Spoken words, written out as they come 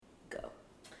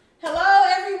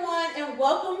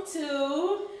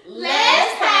to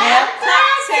Let's Have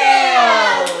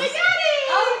Cocktails. We got it.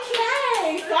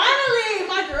 Okay, finally,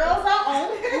 my girls are on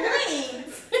point.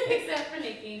 Except for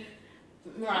Nikki.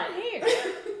 Right. I'm here.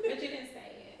 But you didn't say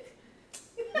it.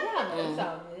 Yeah, it's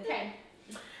all good. Okay.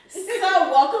 So,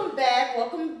 welcome back.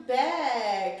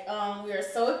 We are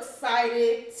so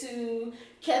excited to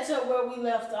catch up where we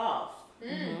left off,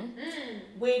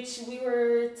 which we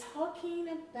were talking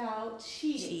about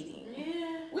cheating.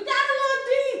 Yeah. We got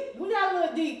a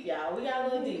little deep, y'all. But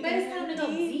it's time to go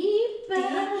deeper.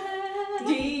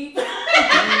 Deep.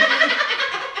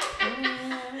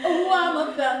 Oh, I'm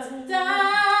about to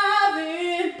dive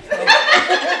in.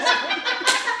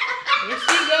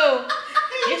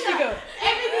 Here she go.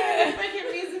 Everything is freaking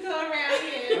musical around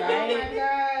here. Right. Oh my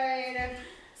god.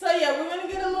 So yeah, we're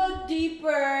gonna get a little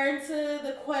deeper into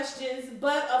the questions,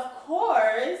 but of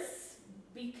course,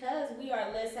 because we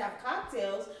are Let's Have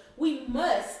Cocktails, we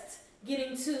must get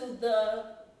into the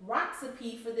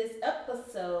recipe for this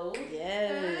episode.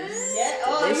 Yes. Yeah.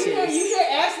 Oh, you hear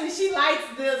Ashley? She likes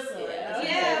this one.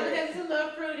 Yeah, because it's a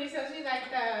little fruity, so she like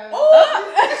those.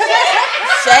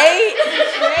 Shade.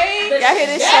 Y'all hear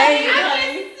the shade?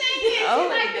 I'm just saying, Oh, she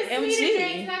like the MG. sweeter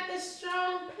drinks, not the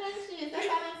strong punches. That's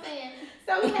all I'm saying.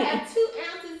 So we have 2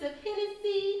 ounces of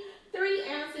Hennessy, 3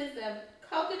 ounces of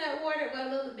coconut water, but a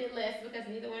little bit less because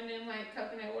neither one of them like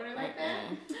coconut water like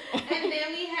that. And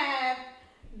then we have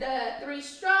the 3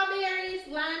 strawberries,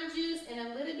 lime juice, and a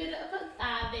little bit of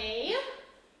agave.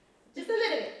 Just a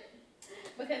little bit.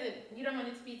 Because you don't want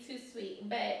it to be too sweet.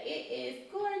 But it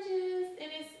is gorgeous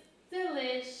and it's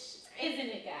delish. Isn't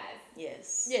it, guys?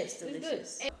 Yes, It's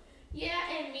delicious. good. Yeah,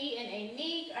 and me and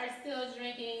Anique are still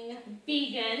drinking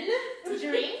vegan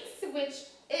drinks, which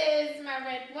is my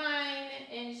red wine,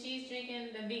 and she's drinking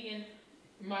the vegan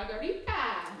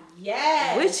margarita.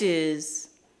 Yes. Which is,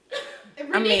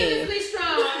 Ridiculously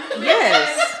strong.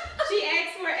 yes. She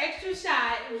asked for an extra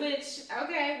shot, which,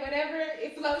 okay, whatever,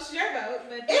 it floats your boat,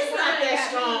 but It's this not wine that got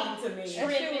strong me to me.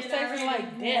 That shit was tasting like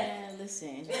death. Yeah,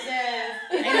 Listen,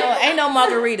 It does. ain't no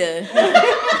margarita.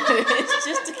 It's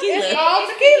just tequila. It's all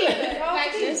tequila.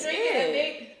 Like she's That's drinking a it.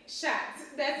 big shot.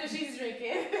 That's what she's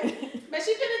drinking. But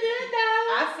she feeling good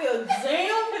though. I feel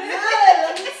damn good.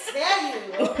 Let me tell you.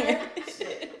 Okay.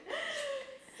 Shit.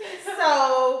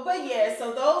 So, but yeah,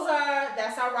 so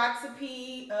that's our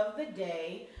recipe of the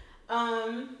day.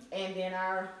 And then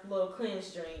our little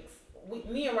cleanse drinks.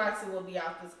 Me and Roxy will be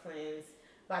out this cleanse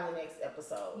by the next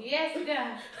episode. Yes,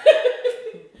 God.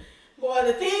 Boy,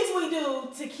 the things we do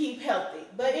to keep healthy.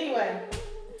 But anyway,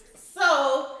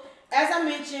 so as I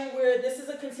mentioned, this is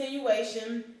a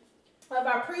continuation of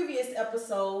our previous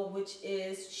episode, which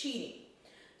is cheating.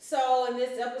 So in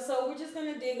this episode, we're just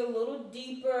gonna dig a little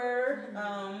deeper,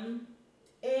 and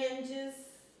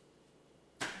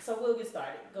so we'll get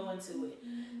started. Go into it.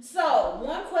 So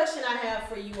one question I have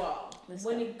for you all: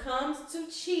 when it comes to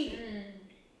cheating,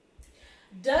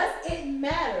 does it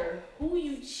matter who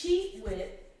you cheat with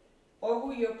or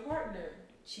who your partner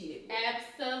cheated with?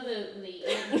 Absolutely.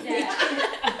 It does.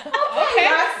 Okay,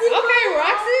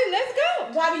 Roxy, let's go.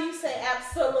 Why do you say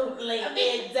absolutely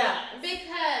it does?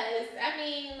 Because, I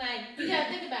mean, like, you gotta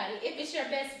think about it. If it's your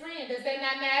best friend, does that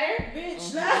not matter?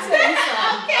 Bitch, let me tell you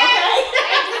something.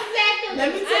 Exactly. Let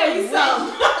me tell you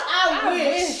something. I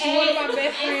wish. One of my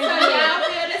best And friends. so y'all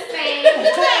feel the same.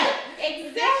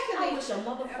 Exactly. I wish a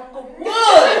motherfucker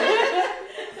would.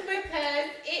 Because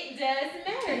it does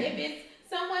matter. If it's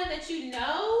someone that you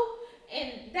know,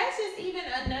 and that's just even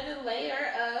another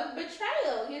layer of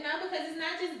betrayal, because it's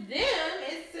not just them,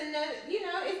 it's another,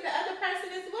 it's the other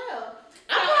person as well.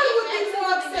 I probably would be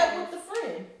more upset with the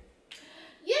friend.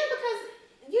 Yeah, because,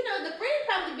 the friend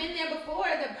probably been there before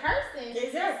the person.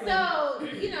 Exactly. So,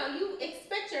 you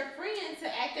expect your friend to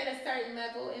act at a certain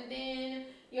level, and then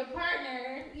your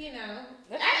partner, I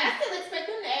still expect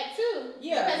them to act too.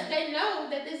 Yeah. Because they know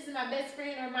that this is my best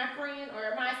friend or my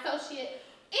associate.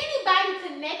 Anybody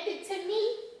connected to me,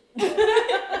 you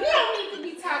don't need to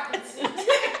be talking to.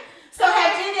 So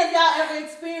have any of y'all ever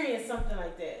experienced something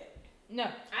like that? No.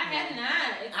 I have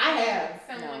not. I have.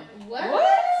 Someone. No. What?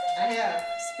 I have.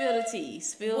 Spill the tea.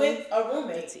 With a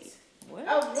roommate. the tea. What?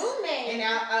 A roommate. And I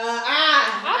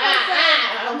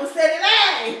almost said it.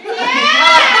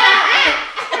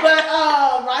 But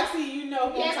Roxy, you know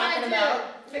who I'm talking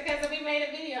about. Because we made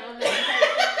a video on that.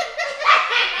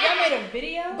 Y'all made a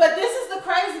video? But this is the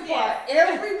crazy part.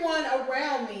 Everyone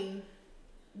around me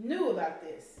knew about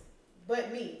this,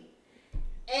 but me.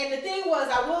 And the thing was,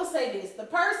 I will say this: the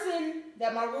person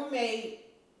that my roommate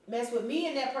messed with, me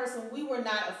and that person, we were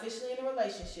not officially in a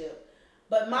relationship.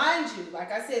 But mind you,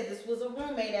 like I said, this was a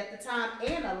roommate at the time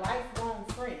and a lifelong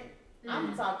friend.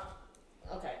 I'm talking,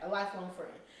 okay, a lifelong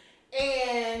friend.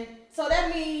 And so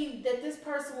that means that this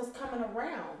person was coming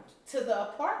around to the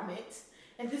apartment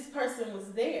and this person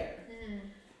was there.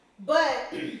 But,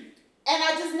 and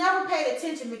I just never paid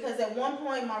attention because at one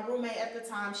point my roommate at the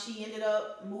time, she ended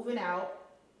up moving out.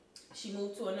 She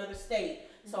moved to another state.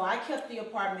 So I kept the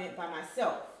apartment by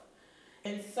myself.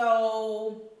 And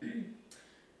so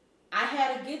I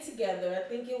had a get together, I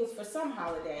think it was for some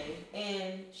holiday,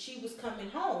 and she was coming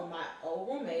home, my old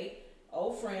roommate,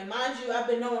 old friend. Mind you, I've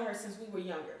been knowing her since we were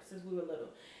younger, since we were little.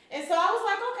 And so I was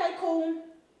like, okay, cool.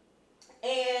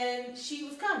 And she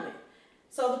was coming.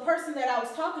 So the person that I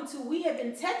was talking to, we had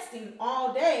been texting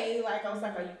all day. Like, I was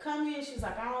like, are you coming? She was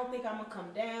like, I don't think I'm going to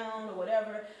come down or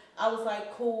whatever. I was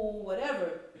like, cool,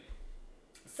 whatever.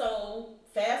 So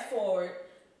fast forward,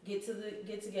 get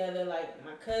together. Like,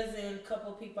 my cousin, a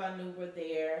couple of people I knew were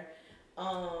there.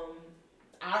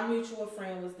 Our mutual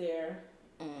friend was there,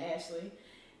 Ashley.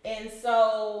 And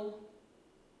so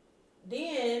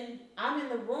then I'm in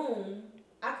the room.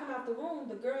 I come out the room.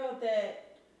 The girl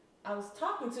that I was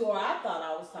talking to, or I thought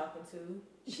I was talking to,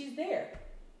 she's there.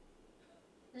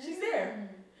 She's there.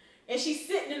 And she's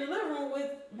sitting in the living room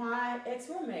with my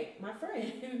ex-roommate, my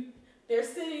friend. They're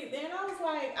sitting there, and I was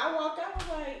like, I walked out, I was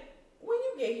like, when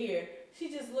you get here? She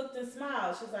just looked and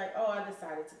smiled. She's like, oh, I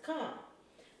decided to come.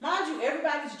 Mind you,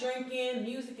 everybody's drinking,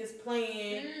 music is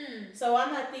playing, so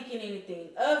I'm not thinking anything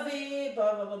of it,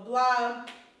 blah, blah, blah, blah.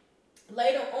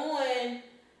 Later on,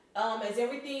 as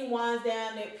everything winds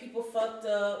down, that people fucked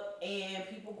up and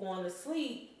people going to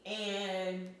sleep,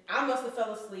 and I must have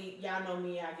fell asleep. Y'all know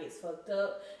me, I get fucked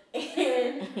up.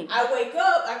 And I wake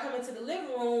up, I come into the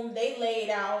living room, they laid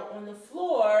out on the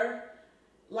floor,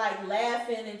 like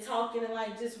laughing and talking and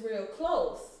like just real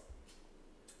close.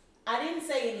 I didn't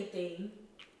say anything.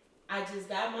 I just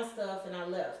got my stuff and I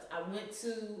left. I went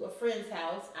to a friend's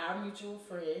house, our mutual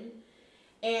friend,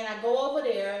 and I go over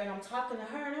there and I'm talking to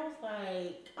her and I was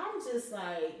like, I'm just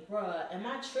like, bruh, am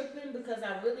I tripping? Because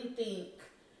I really think,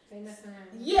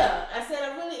 yeah, I said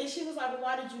I really, and she was like, well,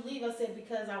 why did you leave? I said,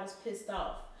 because I was pissed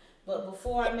off. But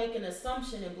before I make an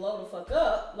assumption and blow the fuck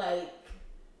up, like,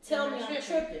 tell me I'm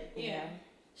tripping. Yeah.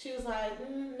 She was like,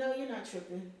 no, you're not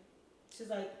tripping. She's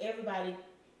like, everybody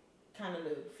kind of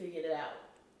knew, figured it out.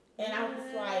 And I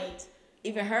was like,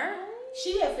 even her?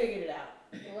 She had figured it out.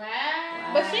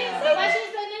 Wow. But she didn't say why she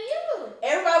didn't say to you.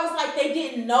 Everybody was like, they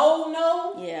didn't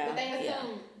know. Yeah. But they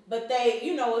assumed. But they,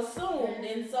 assumed.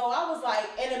 And so I was like,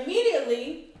 and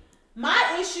immediately,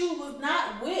 my issue was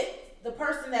not with the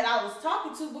person that I was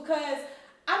talking to, because,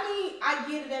 I mean, I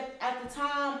get it at the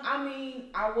time. I mean,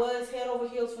 I was head over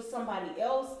heels for somebody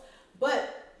else,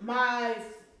 but my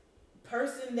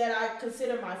person that I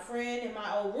consider my friend and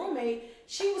my old roommate,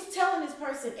 she was telling this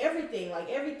person everything, like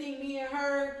everything me and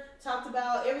her talked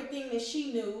about, everything that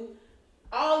she knew.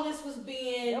 All this was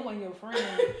being... That wasn't your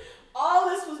friend. all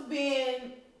this was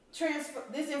being transferred,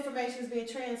 this information is being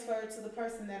transferred to the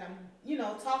person that I'm,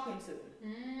 talking to.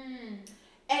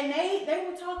 And they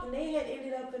were talking, they had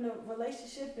ended up in a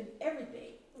relationship and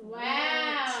everything.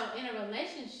 Wow, in a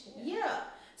relationship. Yeah.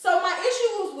 So my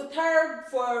issue was with her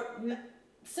for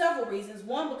several reasons.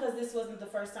 One, because this wasn't the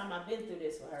first time I've been through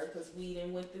this with her, because we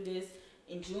then went through this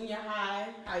in junior high,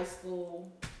 high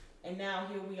school, and now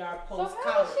here we are post-college. So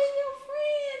how is she your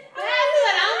friend? That's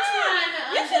what I'm trying to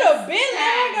You should have been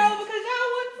there though, because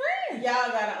y'all wasn't friends.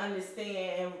 Y'all gotta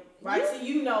understand, and so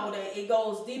you know that it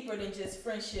goes deeper than just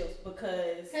friendships,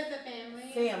 because of family.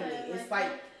 It's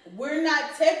like we're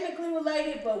not technically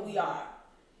related, but we are.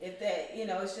 If that,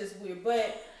 it's just weird.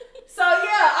 But so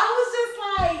yeah, I was just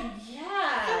like,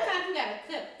 yeah. Sometimes you gotta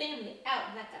cut family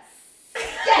out like a.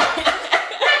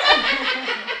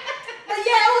 But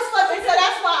yeah, it was fun. And so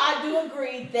that's why I do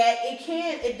agree that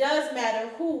it does matter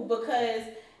who, because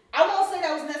I won't say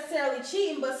that was necessarily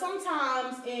cheating, but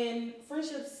sometimes in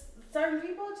friendships, certain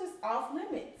people are just off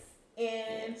limits.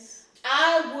 And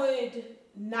I would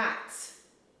not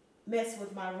mess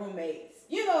with my roommates.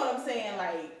 You know what I'm saying?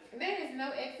 Like, there is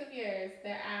no ex of yours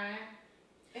that I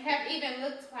have even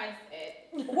looked twice at.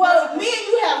 Well, me and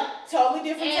you have totally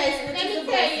different tastes. And let me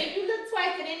tell you, if you look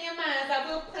twice at any of mine, I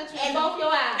will punch you in both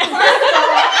your eyes. First of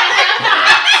all,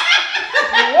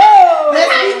 whoa!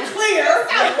 Let's be clear.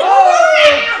 Whoa!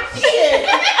 Shit.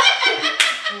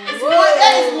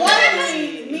 That is one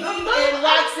thing me and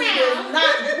Roxy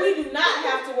we do not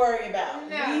have to worry about.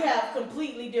 No. We have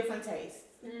completely different tastes.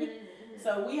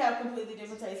 So we have completely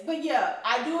different tastes. But yeah,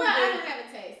 I do agree. I don't have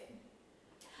a taste.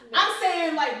 I'm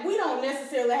saying, like, we don't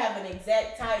necessarily have an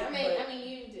exact type. I mean,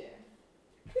 you do.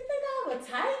 You think I have a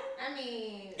type? I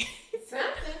mean,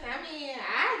 something.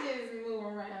 I just move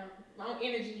around. My own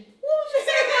energy. What would you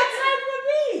say my type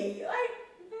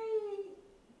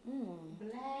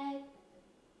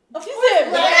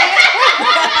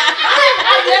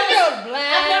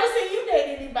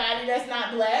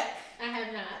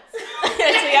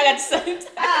y'all got the same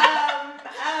time.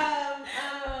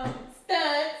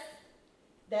 Studs.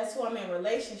 That's who I'm in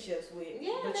relationships with.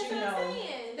 Yeah, but that's you what know. I'm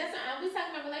saying. That's what we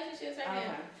talking about relationships right Okay.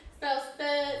 now. So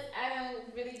studs, I don't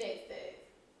really date studs.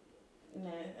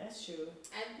 Nah, that's true.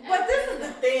 I But this really is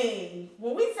the don't. thing.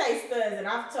 When we say studs, and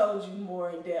I've told you more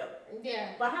in depth,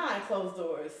 Yeah. behind closed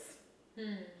doors. Yeah.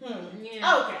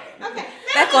 Okay.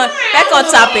 Back on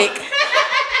topic.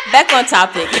 Back on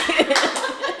topic.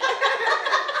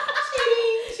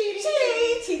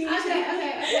 Cheating.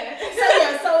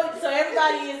 Okay. So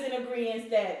everybody is in agreement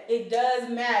that it does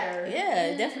matter. Yeah,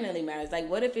 it definitely matters. Like,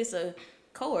 what if it's a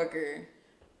coworker?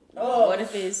 Oh. What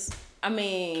if it's? I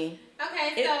mean,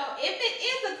 Okay, so if it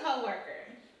is a coworker,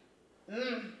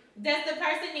 does the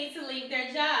person need to leave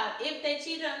their job if they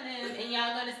cheat on them and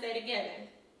y'all gonna stay together?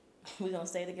 we gonna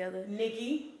stay together.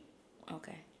 Nikki.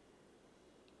 Okay.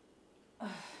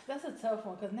 That's a tough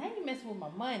one because now you messing with my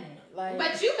money. Like,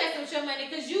 But you mess with your money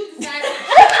because you decided.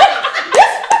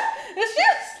 it's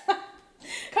just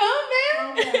calm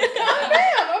down,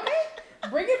 okay?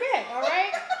 Bring it back, all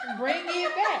right? Bring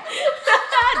it back.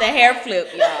 The hair flip,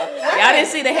 y'all. Y'all didn't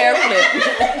see the hair flip.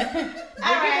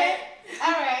 All right.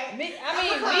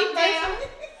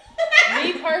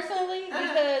 Me personally,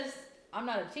 because I'm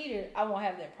not a cheater, I won't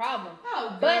have that problem.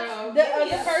 Oh, But girl, the give me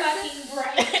other a person-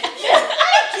 fucking break.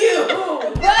 Thank you.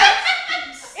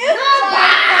 If my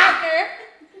partner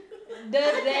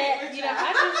does that, you know,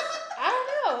 I don't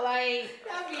know, like,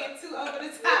 Y'all being too over the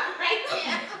top right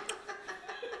now.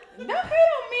 don't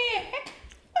hate on me.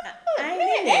 I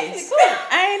ain't in this. Cool.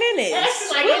 I ain't in this.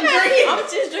 That's like I'm drinking. I'm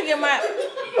just drinking my.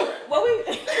 What we?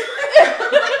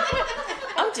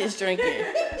 I'm just drinking. I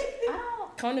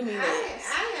don't. Come to me next.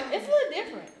 I am. It's a little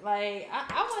different. Like,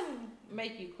 I wouldn't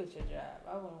make you quit your job.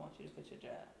 I wouldn't want you to quit your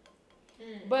job.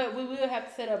 But we will have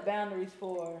to set up boundaries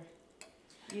for,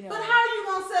 you know. But how are you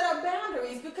gonna set up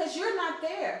boundaries because you're not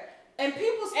there? And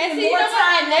people spend see, more you know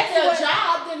what? time at That's their what-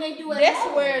 job than they do at That's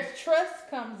home. where trust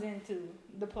comes into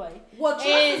the play. Well, trust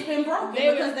And has been broken they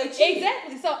because they cheated.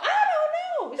 Exactly. So I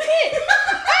don't know. Shit.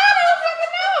 I don't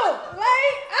fucking know.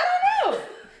 Like, I don't know.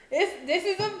 This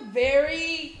is a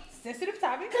very sensitive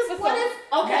topic. Because for what some.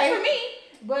 if Not okay? for me,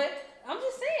 but I'm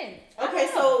just saying. I Okay,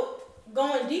 don't know. so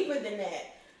going deeper than that.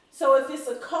 So if it's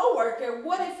a coworker,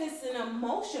 what if it's an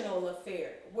emotional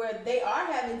affair where they are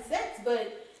having sex,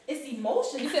 but it's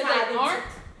emotions You said tied they into- aren't?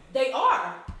 They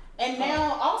are. And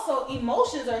now also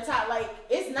emotions are tied. Like,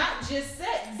 it's not just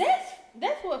sex.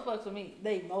 That's what fucks with me,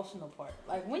 the emotional part.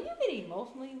 Like, when you get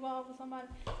emotionally involved with somebody,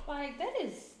 like,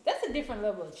 that's a different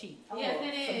level of cheat. Yes, Oh, it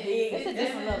it's a is. big- It's a It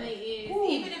different definitely is. Ooh.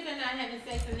 Even if they're not having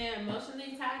sex and they're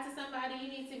emotionally tied to somebody, you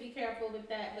need to be careful with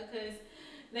that because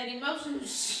that emotion.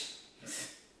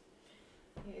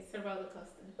 It's a roller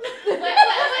coaster. What's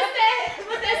that?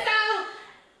 What's that song?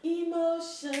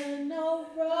 Emotional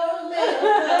roller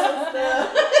coaster.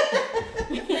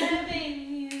 Loving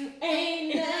you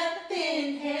Ain't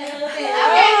nothing healthy. Hey!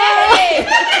 All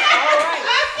right.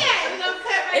 Okay, we're gonna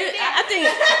cut right there. I think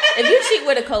if you cheat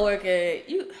with a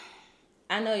coworker,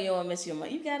 I know you don't miss your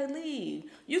money. You gotta leave.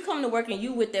 You come to work and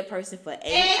you with that person for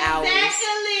 8 hours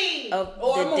Exactly. of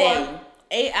Or the more. day.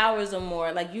 8 hours or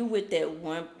more. Like, you with that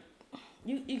one.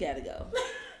 You gotta go.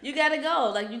 You gotta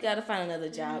go. Like, you gotta find another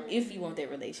job if you want that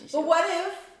relationship. But what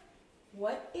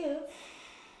if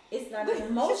it's not an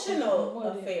emotional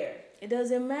What if? affair? It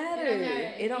doesn't matter.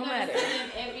 It don't matter.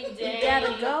 Every day. You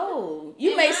gotta go.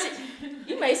 You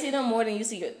may see them more than you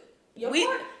see Your we,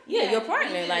 partner. yeah, your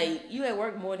partner. Yeah. Like, you at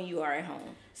work more than you are at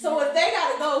home. So if they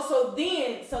gotta go,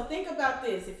 so think about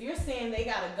this. If you're saying they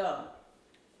gotta go,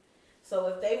 so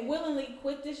if they willingly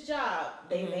quit this job,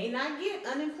 they may not get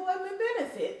unemployment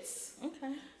benefits.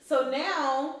 Okay. So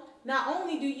now, not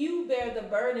only do you bear the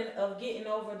burden of getting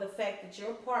over the fact that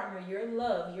your partner, your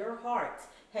love, your heart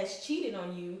has cheated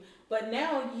on you, but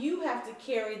now you have to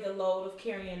carry the load of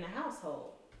carrying the household.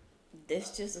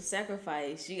 That's just a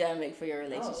sacrifice you gotta make for your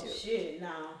relationship. Oh shit, nah.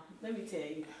 Let me tell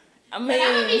you. I But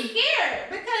I'm gonna be mean, scared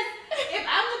because if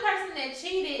I'm the person that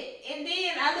cheated and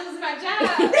then I lose my job,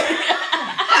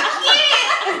 I'm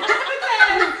scared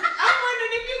because I'm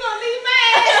wondering if you're gonna leave my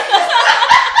ass.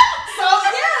 So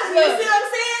yeah, you see what I'm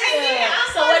saying?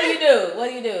 Yeah. so what do you do? What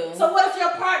do you do? So what if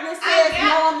your partner says, got-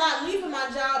 no, I'm not leaving my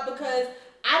job because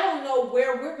I don't know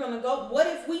where we're going to go. What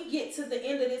if we get to the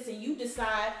end of this and you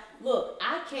decide, look,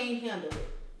 I can't handle it.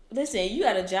 Listen, you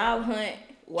got a job hunt.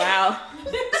 Wow.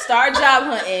 Start job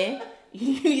hunting.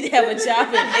 You need to have a job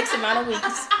in X amount of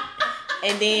weeks.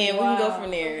 And then we can go from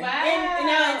there. Wow. And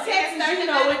now in Texas, you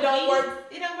know it don't work.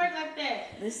 It don't work like that.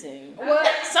 Listen. Well,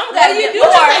 Some gotta you get do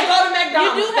Just say or go to you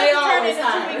McDonald's. do They have to turn always in a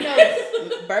hire.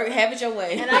 2-week notice. Have it your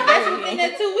way. And I guess within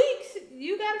that 2 weeks,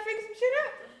 you gotta figure some shit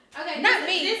out. Okay, Not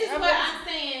me. This is what I'm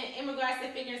saying in regards to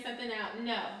figuring something out.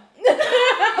 No. What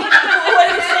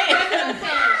are you saying? That's what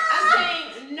I'm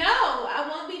saying no. I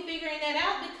won't be figuring that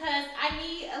out because I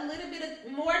need a little bit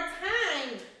of more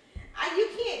time. You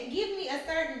can't give me a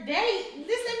certain date.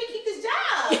 Just let me keep this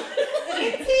job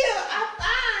until I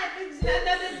find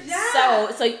another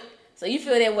job. So you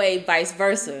feel that way, vice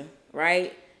versa,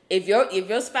 right? If your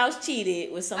spouse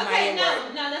cheated with somebody Okay, at no,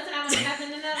 work. that's what I want.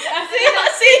 No.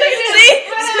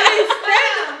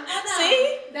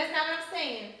 See? That's not what I'm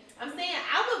saying. I'm saying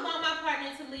I would want my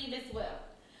partner to leave as well,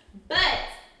 but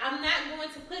I'm not going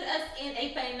to put us in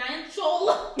a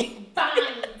financial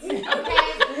bind. Okay,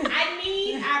 I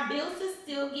need our bills to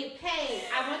still get paid.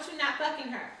 I want you not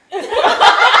fucking her. That's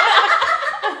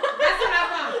what I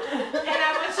want, and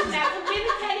I want you not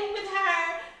communicating with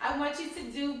her. I want you to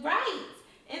do right.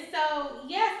 And so,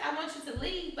 yes, I want you to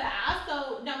leave, but I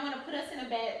also don't want to put us in a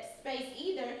bad space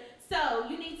either. So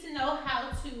you need to know how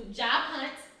to job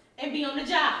hunt and be on the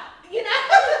job. You know?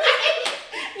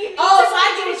 So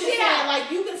I get what you're saying.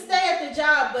 Like you can stay at the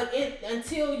job, but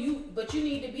you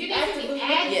need to be actively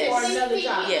looking for another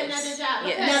job. Another job.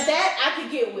 Yes. Now that I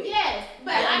could get with. Yes,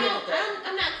 but Yeah,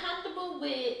 I'm not comfortable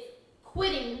with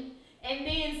quitting and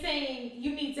then saying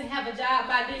you need to have a job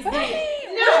by this day.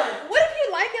 No. What if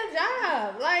you like your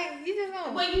job? Like you just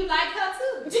gonna. Well, you like her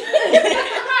too. That's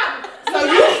the problem. So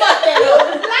you fuck that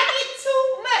up. Like it too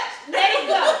much. Let it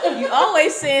go. You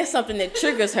always saying something that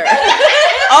triggers her.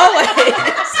 Always.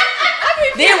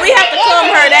 Then we have to calm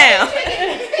her down.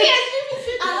 Yes,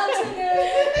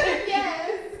 yes.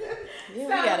 Then we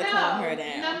gotta calm her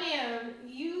down. No, ma'am.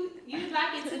 You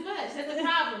like it too much. That's the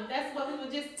problem. That's what we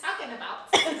were just talking about.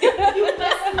 You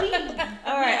must leave.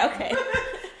 All right. Okay.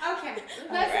 Okay.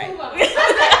 Let's All right. move on.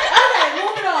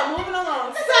 Okay, moving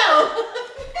along.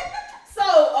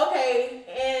 So okay,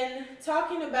 and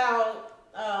talking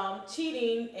about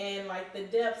cheating and like the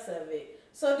depths of it.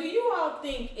 So do you all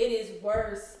think it is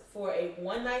worse for a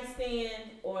one night stand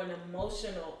or an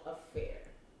emotional affair?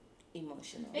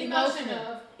 Emotional. Emotional,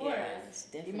 of course. Yes,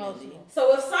 definitely. Emotional.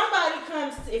 So if somebody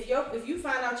comes to, if you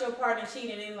find out your partner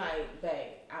cheating and like,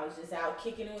 babe, I was just out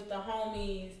kicking it with the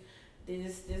homies.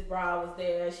 This bra was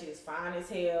there. She was fine as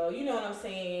hell. You know what I'm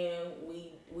saying?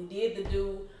 We did the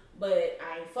do, but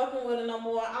I ain't fucking with her no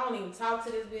more. I don't even talk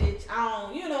to this bitch. I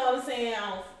don't, you know what I'm saying?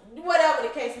 Whatever the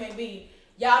case may be.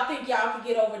 Y'all think y'all could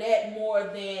get over that more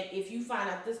than if you find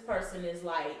out this person is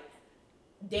like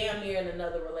damn near in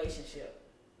another relationship?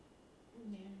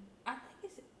 I think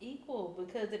it's equal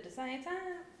because at the same time,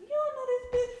 you don't know this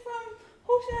bitch from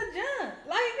who shot John.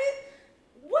 Like this,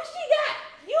 what she got?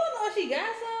 You don't know if she got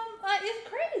something. Like it's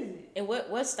crazy. And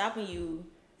what's stopping you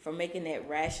from making that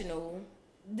rational,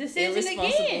 Decision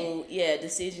irresponsible, again.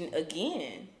 decision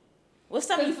again? What's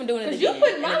stopping you from doing it again? Because you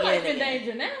putting my and again life and in again?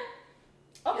 danger now.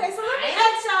 Okay, so let me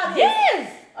ask y'all this.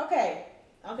 Yes. Okay,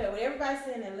 with everybody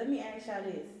saying that, let me ask y'all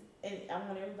this. And I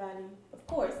want everybody, of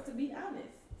course, to be honest.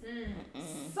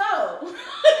 Mm-mm. So,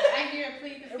 I hear it,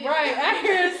 please. Right. I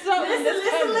hear something.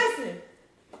 listen.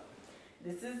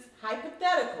 This is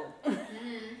hypothetical.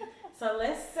 Mm-hmm. So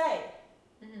let's say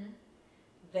Mm-hmm.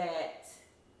 that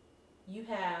you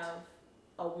have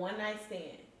a one night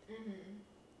stand Mm-hmm.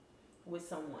 with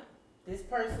someone. This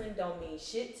person don't mean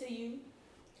shit to you.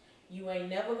 You ain't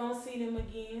never gonna see them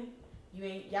again.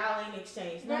 Y'all ain't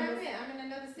exchanged Where numbers. I'm at? I'm in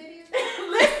another city.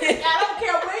 Listen, I don't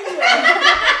care where you at.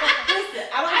 Listen,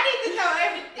 I need to know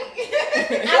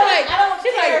everything. I don't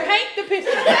She's care. like, paint the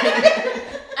picture.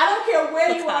 I don't care where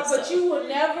you are, but Picasso. you will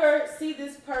never see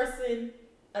this person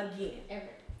again.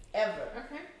 Ever.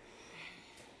 Okay.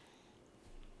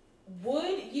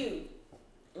 Would you,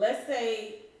 let's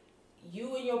say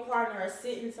you and your partner are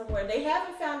sitting somewhere, they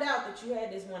haven't found out that you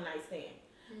had this one night stand.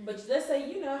 But let's say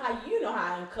you know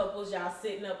how in couples y'all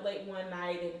sitting up late one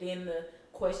night and then the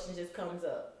question just comes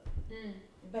up.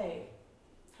 Babe,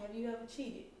 have you ever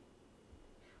cheated?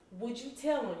 Would you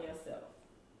tell on yourself?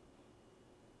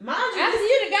 Mind you, After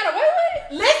you done got away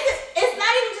with it? listen, it's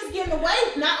not even just getting away,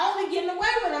 not only getting away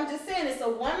with it, I'm just saying it's a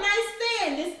one night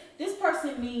stand. This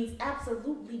person means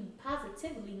absolutely,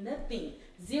 positively nothing.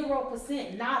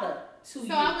 0%, nada to you.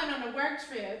 So I went on a work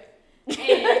trip. And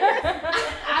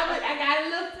I got a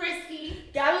little frisky.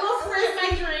 With my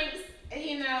drinks,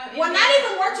 you know. Well, not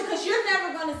even work trip because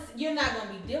you're not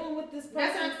gonna be dealing with this person.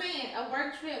 That's what I'm saying. A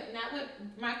work trip, not with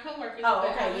my coworkers. Oh,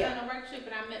 but okay, I went yeah. on a work trip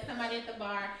and I met somebody at the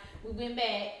bar. We went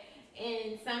back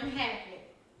and something happened.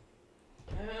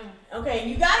 Okay,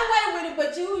 you got away with it,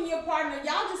 but you and your partner,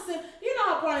 y'all just sit. You know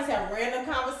how partners have random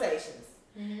conversations,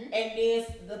 Mm-hmm. and then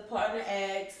the partner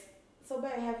asks, "So,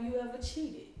 babe, have you ever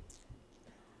cheated?"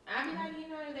 I be like, you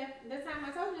know, that's not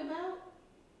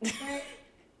But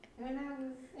when I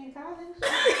was in college.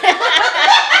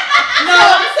 No,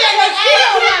 I'm saying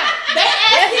they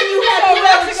asking you, have you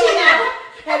ever cheated?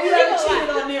 Have you ever cheated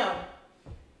on them?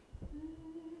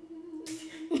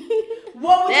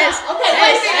 What would y'all? Okay,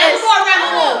 wait a minute.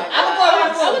 I'm gonna go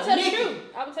around the room. I would tell the truth.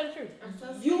 I would tell the truth.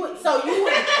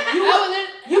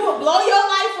 You would blow your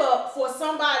life up for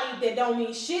somebody that don't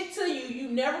mean shit to you. You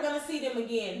never gonna see them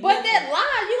again. But that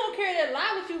lie, you gonna carry that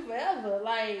lie with you forever.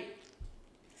 Like,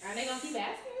 Are they gonna keep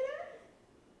asking you that?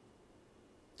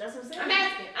 That's what I'm saying. I'm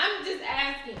asking. I'm just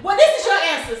asking. Well, this is your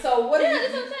answer. So what do you?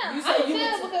 that's what I'm saying. You I say would you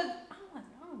tell would because I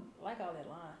don't like all that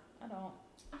lie. I don't.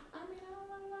 I mean, I don't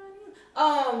want to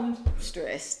lie to you.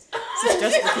 Stressed. It's a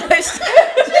stressful question.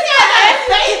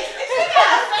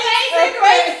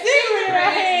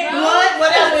 Blood,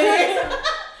 whatever it is.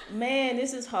 Man,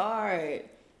 this is hard.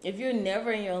 If you're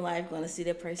never in your life going to see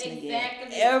that person again,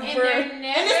 Exactly. ever. And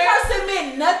this person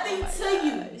meant nothing to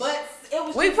you, but it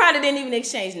was. We probably didn't even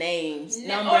exchange names,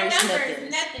 numbers, nothing.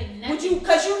 Nothing. Would you?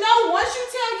 Because you know, once you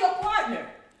tell your partner,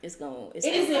 It's going. it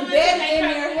is embedded in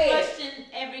their head. Question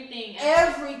everything.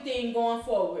 Everything going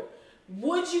forward.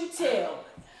 Would you tell?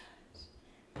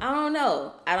 I don't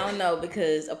know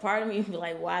because a part of me be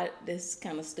like, why? This is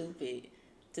kind of stupid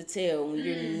to tell when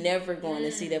you're never going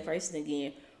to see that person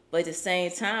again. But at the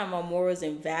same time, my morals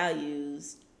and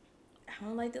values, I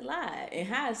don't like to lie and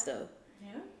hide stuff.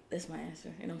 Yeah. That's my answer,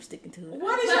 and I'm sticking to it.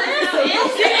 What is But your no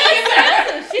answer?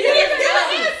 answer. She didn't even give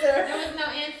an answer. There was no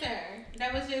answer.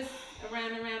 That was just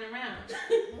around.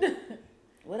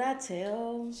 Would I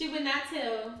tell? She would not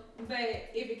tell, but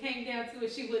if it came down to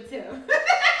it, she would tell.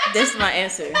 That's my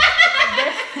answer.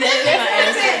 That's my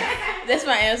answer. That's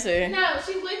my answer. No,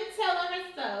 she wouldn't tell on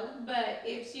herself, but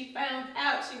if she found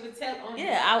out, she would tell on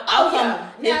Yeah, herself. I'll Oh, come.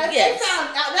 yeah. Now, if Yes. they found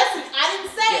out, I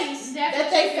didn't say Yes. That's that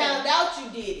what they she found said.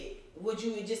 out you did it. Would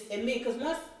you just admit? Because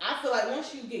I feel like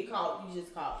once you get caught, you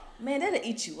just caught. Man, that'll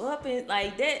eat you up and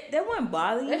like that wouldn't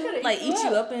bother That you. should've Like eat eat you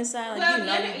you up. up inside. Like Well, you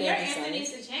know your you're being answer needs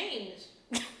dishonest. to change.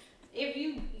 If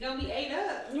you gonna be ate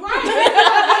up, Right.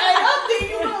 Then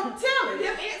you don't tell it.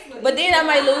 them answers. But then I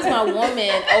might lose my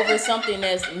woman over something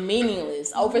that's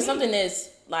meaningless, over something that's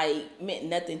like meant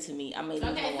nothing to me. I may lose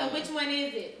my Okay, so woman. which one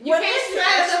is it? You What can't is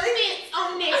try it? the fence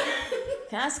on this.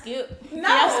 Can I skip? No. Can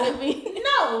I skip me?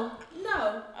 No.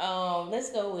 Let's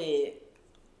go with.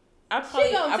 I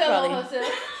She gonna tell on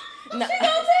herself. No, She gonna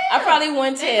tell. I probably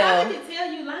wouldn't They tell. probably can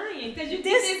tell you lying because you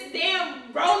get this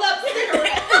damn roll up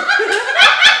cigarette.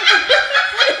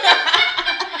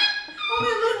 Oh,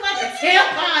 it looked like a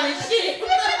tampon and shit.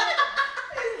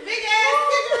 This big ass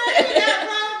cigarette you got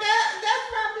rolled up. That's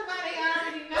probably why they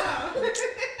already know.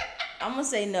 I'm gonna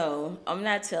say no. I'm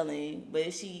not telling. But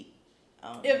if she,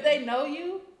 If they know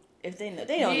you, if they know,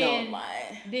 they don't know I'm Then-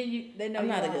 lying. then they know I'm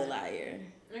you not a lying. good liar.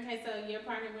 Okay, so your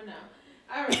partner will know.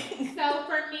 All right. So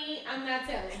for me, I'm not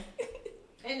telling,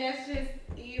 and that's just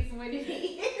is what it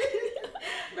is.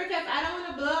 Because I don't want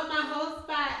to blow up my whole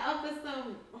spot off of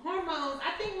some hormones.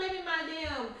 I think maybe my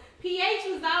damn pH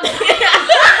was off. This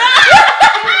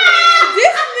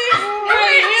nigga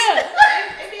right here.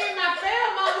 And then my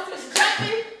pheromones was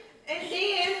jumping, and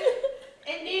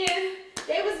then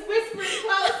they was whispering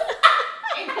close,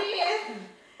 and then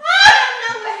I don't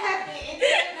know what happened, and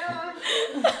then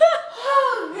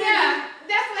Oh, yeah,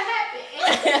 that's what happened,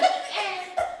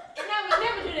 and I would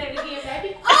never do that again,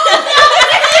 baby.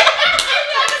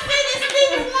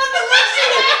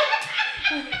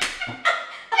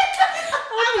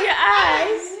 Open your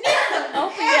eyes.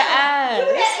 Open your Do eyes.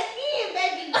 that again,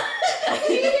 baby.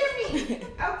 You hear me?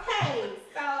 Okay,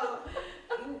 so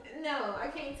no, I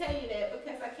can't tell you that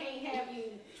because I can't have you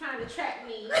trying to track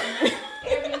me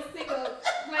every single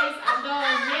place I go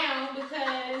now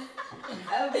because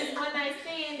of this one night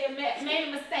stand that made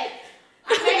a mistake.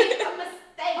 I made a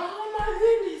mistake, Oh my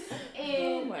goodness. and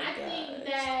Oh my I think gosh.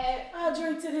 that I'll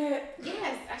drink to that.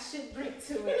 yes, I should drink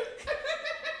to it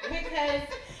because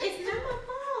it's not my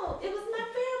fault. It was my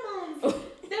pheromones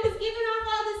that was giving off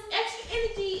all this extra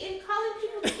energy and calling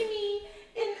people to me,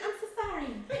 and I'm so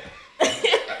sorry.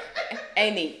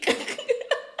 Amy.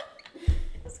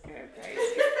 This girl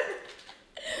crazy.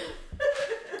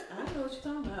 I don't know what you're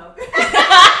talking about.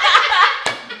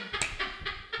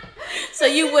 So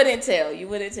you wouldn't tell. You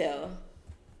wouldn't tell.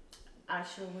 I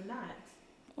sure would not.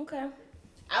 Okay.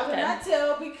 I would Okay. not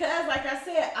tell because, like I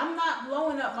said, I'm not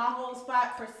blowing up my whole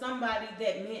spot for somebody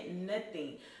that meant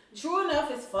nothing. True enough,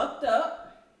 it's fucked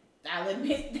up. I'll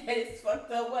admit that it's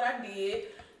fucked up what I did.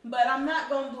 But I'm not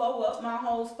going to blow up my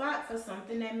whole spot for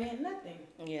something that meant nothing.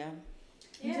 Yeah.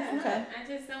 Yeah, Okay. I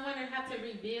just don't want to have to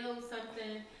rebuild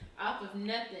something off of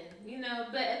nothing, you know.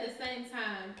 But at the same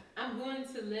time, I'm going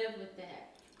to live with that.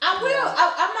 I will.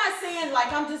 I'm not saying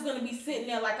like I'm just gonna be sitting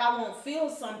there like I won't feel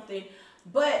something,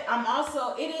 but I'm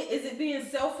also. Is it being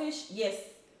selfish? Yes,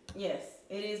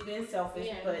 it is being selfish.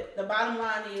 Yeah. But the bottom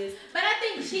line is, But I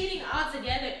think cheating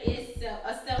altogether is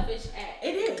a selfish act.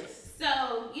 it is.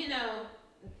 So,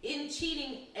 in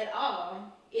cheating at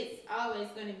all, it's always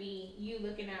going to be you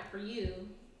looking out for you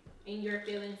and your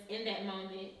feelings in that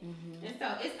moment. Mm-hmm. And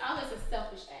so it's always a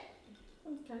selfish act.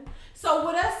 Okay. So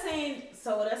what I'm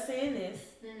saying is,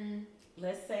 Mm-hmm.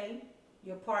 let's say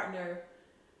your partner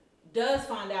does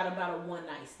find out about a one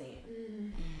night stand. Mm-hmm.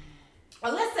 Or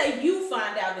let's say you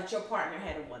find out that your partner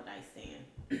had a one night stand.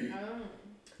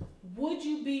 Oh. Would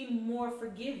you be more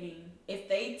forgiving if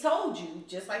they told you,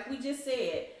 just like we just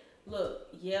said, look,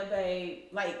 yeah, babe,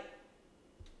 like,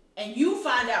 and you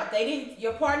find out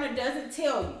your partner doesn't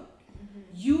tell you.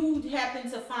 You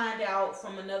happen to find out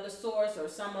from another source or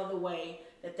some other way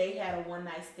that they had a one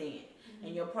night stand.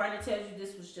 And your partner tells you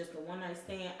this was just a one night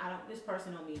stand. This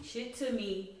person don't mean shit to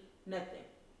me, nothing.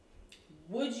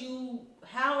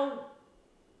 How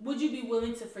would you be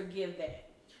willing to forgive that?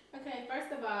 Okay,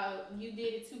 first of all, you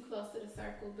did it too close to the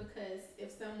circle, because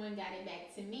if someone got it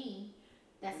back to me,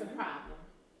 that's a problem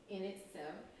in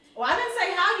itself. Well, I didn't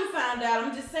say how you found out.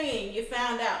 I'm just saying you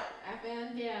found out. I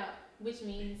found out, which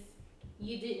means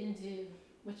you didn't do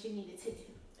what you needed to do.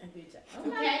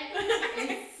 Okay?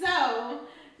 And so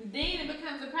then it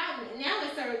becomes a problem. Now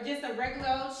it's just a regular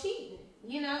old cheating.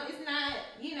 It's not,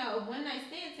 a one night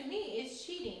stand. To me, it's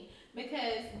cheating,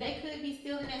 because they could be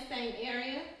still in that same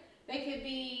area. They could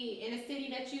be in a city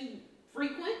that you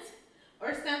frequent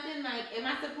or something. Like, am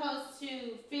I supposed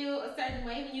to feel a certain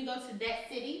way when you go to that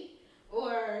city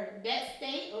or that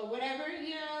state or whatever,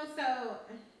 So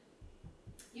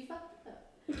you fucked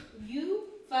up. You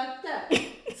fucked up.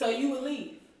 So you would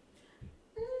leave.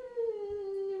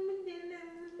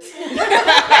 I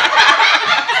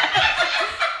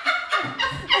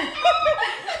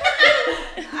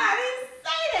didn't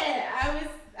say that.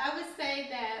 I would say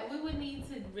that we would need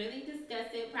to really discuss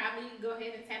it. Probably go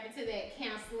ahead and tap into that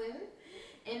counseling,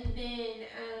 and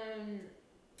then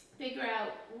figure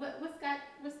out what's got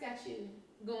you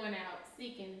going out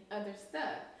seeking other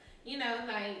stuff.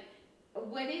 Like,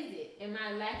 what is it? Am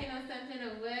I lacking on something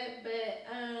or what? But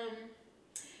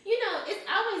it's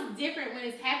always different when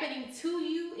it's happening to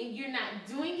you and you're not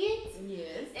doing it.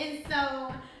 Yes. And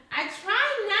so I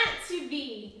try not to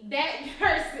be that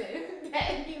person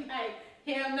that be like,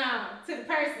 hell no, to the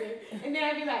person. And then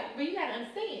I'd be like, well, you gotta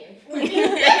understand.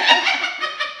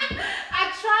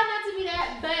 I try not to be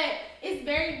that, but it's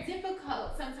very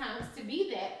difficult sometimes to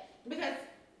be that, because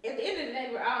at the end of the day,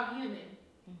 we're all human.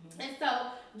 Mm-hmm. And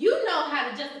so you know how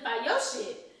to justify your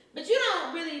shit, but you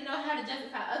don't really know how to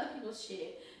justify other people's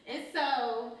shit. And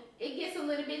so it gets a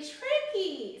little bit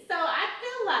tricky. So I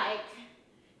feel like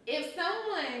if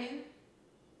someone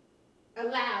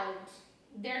allowed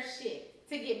their shit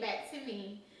to get back to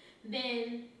me,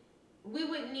 then we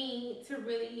would need to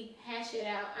really hash it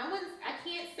out. I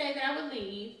can't say that I would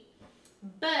leave,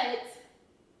 but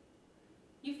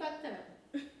you fucked up.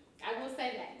 I will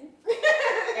say that.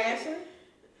 Ashley?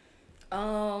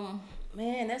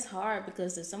 Man, that's hard,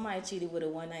 because if somebody cheated with a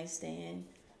one night stand,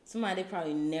 somebody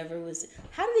probably never was.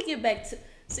 How did they get back to?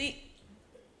 See,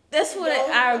 that's what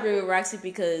I agree with Roxy,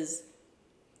 because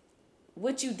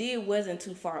what you did wasn't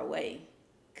too far away,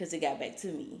 because it got back to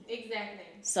me. Exactly.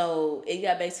 So it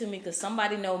got back to me because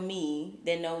somebody know me,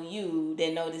 they know you,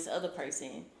 they know this other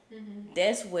person. Mm-hmm.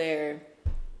 That's where,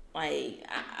 like,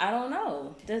 I don't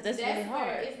know. That's really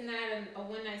hard. It's not a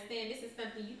one night stand. This is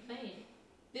something you planned.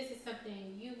 This is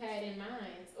something you had in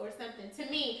mind, or something,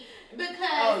 to me,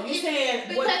 because you saying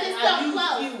because it's so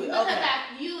close. Because okay.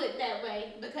 I view it that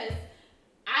way, because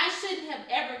I shouldn't have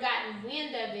ever gotten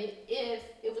wind of it if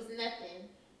it was nothing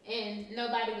and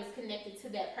nobody was connected to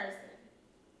that person.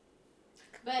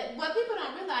 But what people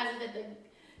don't realize is that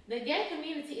the gay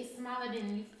community is smaller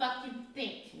than you fucking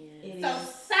think. Yeah. So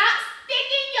stop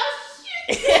sticking your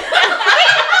shit.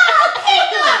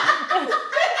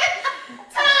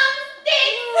 Tongue,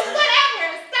 sticks, whatever.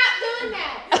 Stop doing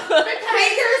that.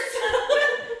 Fingers.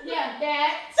 Yeah,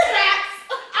 that. Straps.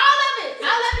 All of it.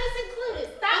 All of it is included.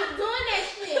 Stop doing that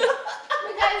shit.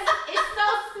 Because it's so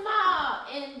small.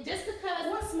 And just because.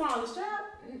 What's small? The strap?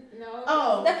 No.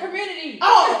 Oh. The community.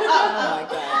 Oh my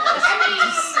gosh. I mean,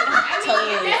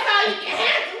 Totally. if that's all you can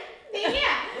handle, then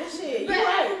yeah. Well, shit, But- you're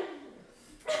right.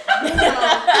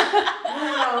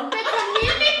 The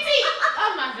community.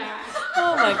 Oh my god.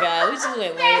 Oh my god, we just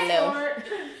went way Fast low. forward.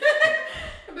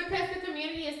 Because the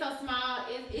community is so small,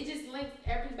 it just links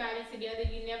everybody together.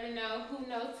 You never know who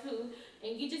knows who,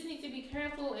 and you just need to be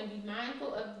careful and be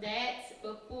mindful of that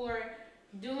before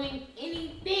doing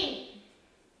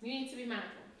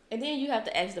And then you have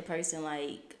to ask the person,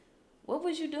 like, what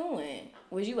was you doing?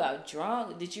 Was you out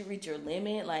drunk? Did you reach your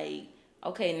limit? Like,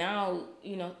 okay, now,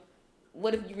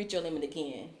 what if you reach your limit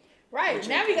again? Right.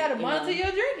 Now we got to monitor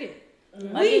your drinking.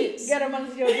 Like We got to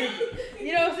monitor your drinking.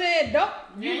 You know what I'm saying? Don't,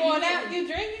 you going out, you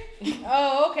drinking?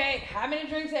 Oh, okay. How many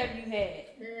drinks have you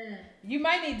had? You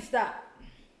might need to stop.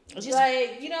 It's just,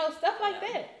 Like, stuff like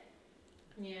that.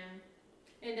 Yeah.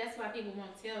 And that's why people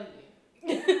won't tell you.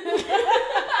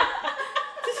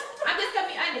 I'm just gonna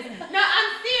be honest. No,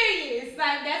 I'm serious.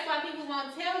 Like, that's why people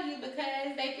won't tell you,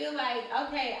 because they feel like,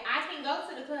 okay, I can go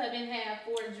to the club and have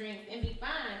 4 drinks and be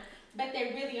fine, but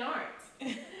they really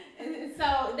aren't. And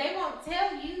so they won't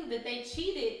tell you that they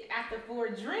cheated after 4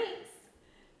 drinks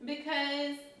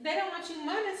because they don't want you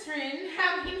monitoring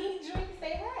how many drinks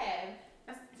they have.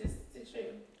 That's just the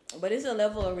truth. but it's a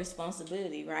level of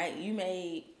responsibility, right?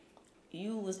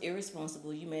 You was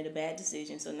irresponsible. You made a bad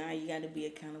decision, so now you got to be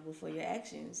accountable for your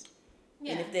actions.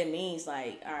 Yeah. And if that means,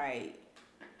 like, all right,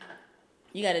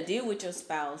 you got to deal with your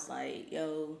spouse, like,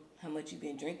 yo, how much you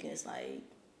been drinking? It's like,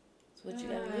 it's what you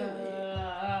got to deal with.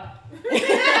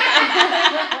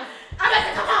 I'm about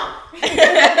to come home.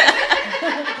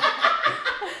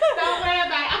 Don't worry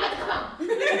about it. I'm about to come home.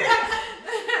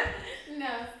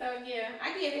 No, so yeah,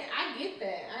 I get it. I get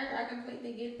that. I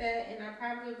completely get that, and I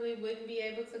probably wouldn't be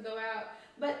able to go out.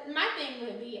 But my thing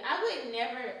would be, I would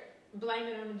never blame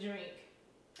it on the drink.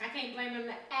 I can't blame it on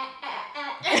the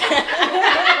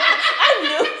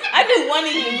I knew one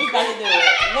of you was about to do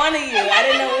it. One of you. I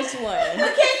didn't know which one.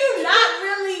 But can you not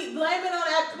really blame it on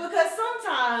that? Because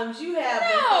sometimes you have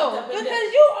No, because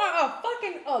you are a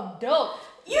fucking adult.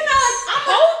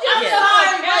 I'm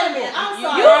sorry. Wait a minute. I'm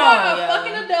sorry. You are a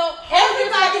fucking adult.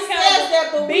 Everybody says that,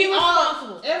 but Be we all.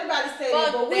 responsible. Everybody says Fuck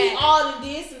that, but we that. all done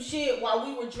did some shit while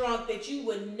we were drunk that you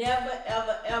would never,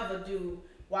 ever, ever do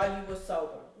while you were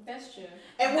sober. That's true.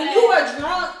 And when you are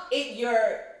drunk,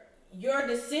 your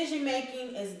decision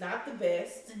making is not the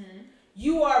best. Mm-hmm.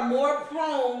 You are more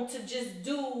prone to just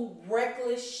do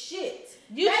reckless shit.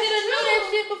 You should have knew that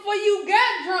shit before you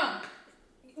got drunk.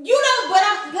 But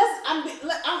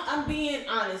I'm being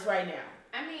honest right now.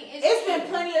 I mean, It's been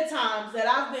plenty of times that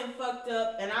I've been fucked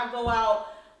up and I go out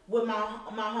with my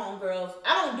homegirls.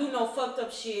 I don't do no fucked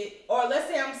up shit. Or let's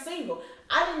say I'm single.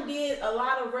 I done did a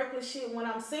lot of reckless shit when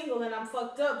I'm single and I'm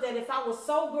fucked up that if I was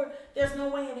sober, there's no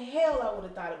way in hell I would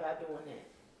have thought about doing that.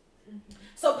 Mm-hmm.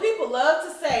 So people love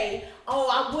to say, oh,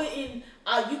 I wouldn't,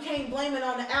 you can't blame it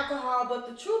on the alcohol. But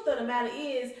the truth of the matter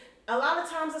is, a lot of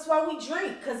times that's why we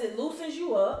drink, because it loosens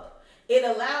you up. It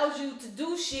allows you to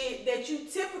do shit that you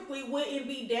typically wouldn't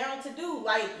be down to do.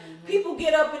 Like, people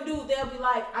get up and they'll be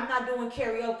like, I'm not doing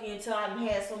karaoke until I done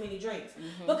had so many drinks.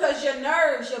 Because your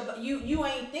nerves, you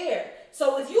ain't there.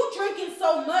 So if you drinking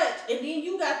so much and then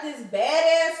you got this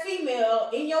badass female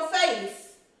in your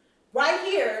face, right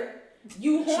here,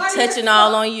 you horny. She touching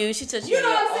all on you. She touching You know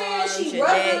your what I'm arms, saying? She your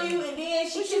rubbing neck. on you and then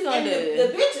she What just, you gonna and do?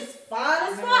 the bitch is fine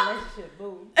as fuck. Relationship,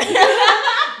 boo.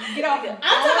 Get off. I'm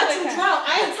talking about you drunk. I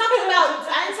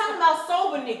ain't talking about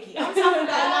sober Nikki. I'm talking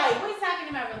about we're talking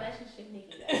about relationship,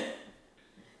 Nikki.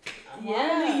 I'm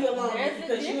gonna leave you alone there's a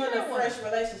because you're in a different one. fresh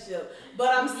relationship. But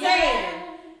I'm saying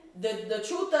the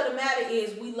truth of the matter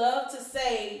is we love to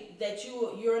say that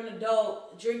you're an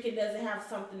adult. Drinking doesn't have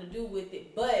something to do with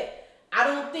it, but I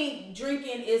don't think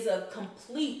drinking is a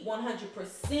complete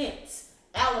 100%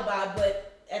 alibi.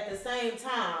 But at the same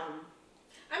time,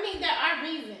 I mean, there are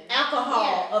reasons.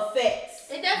 alcohol affects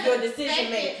It doesn't your affect decision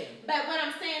it, making. But what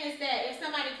I'm saying is that if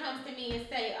somebody comes to me and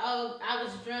say, "Oh, I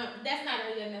was drunk," that's not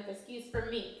a good enough excuse for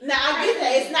me. Now I get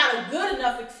that it's not a good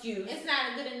enough excuse, It's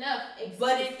not a good enough excuse.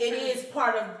 but it is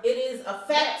a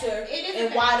factor It is a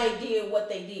in why they did what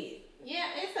they did.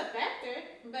 Yeah, it's a factor,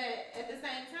 but at the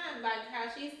same time, like how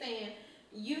she's saying,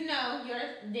 you know your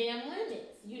damn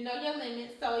limits. You know your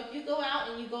limits. So if you go out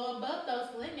and you go above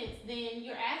those limits, then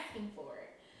you're asking for it.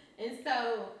 And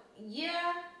so,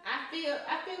 yeah, I feel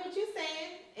what you're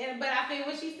saying, but I feel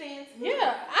what she's saying too.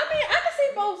 Yeah, I mean, I can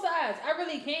see both sides. I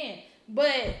really can.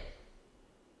 But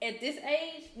at this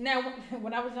age, now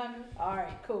when I was younger, all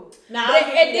right, cool. Now But I'll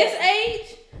give at you this that.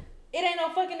 age, it ain't no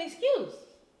fucking excuse.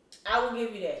 I will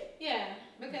give you that. Yeah,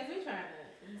 because we're trying to.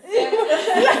 Like,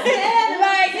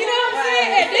 you know what I'm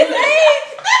saying? At this age,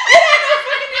 it ain't no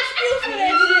fucking excuse for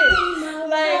that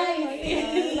shit.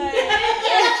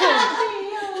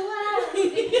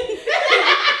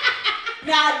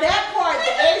 Now that part,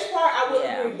 the age part, I will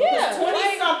agree. Because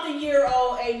Yeah,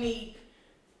 20-something-year-old Amy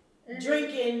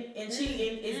drinking and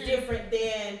cheating is different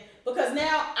than, because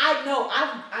now I know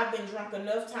I've been drunk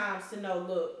enough times to know,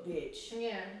 look, bitch,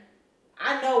 Yeah.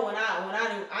 I know when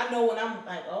I know when I'm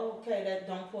like, oh, okay, that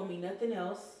don't pour me nothing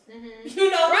else. Mm-hmm. You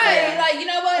know what I'm Right, saying? like, you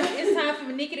know what? It's time for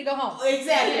Nikki to go home.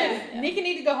 Exactly. Yeah. Nikki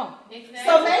need to go home. Exactly.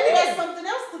 So maybe that's something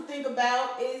else to think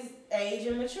about is age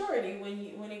and maturity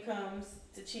when it comes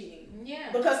to cheating. Yeah.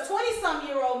 Because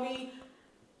 20-some-year-old me,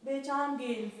 bitch, I'm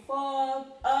getting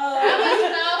fucked I up. was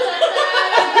so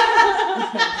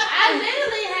surprised. I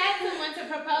literally had someone to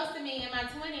propose to me in my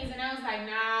 20s, and I was like,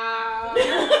 no,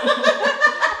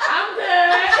 I'm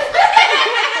good.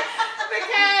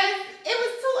 Because it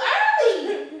was too early.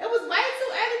 It was way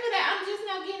too early for that. I'm just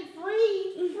now getting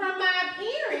free from my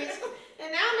parents.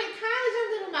 And now I'm in college, I'm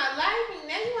living my life, and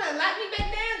now you want to lock me back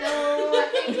down? No, I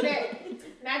can't do that.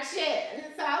 Not yet. And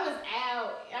so I was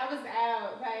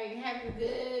out, like, having a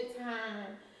good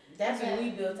time. That's when we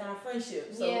built our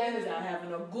friendship. So Yeah. we was out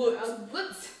having a good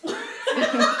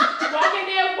Walking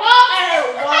there, walk.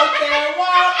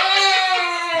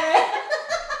 Hey,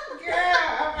 Girl,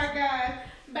 oh my god.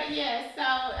 But yeah, so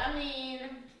I mean,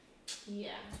 yeah,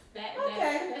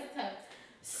 Okay. that's tough.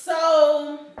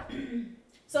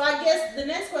 So I guess the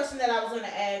next question that I was going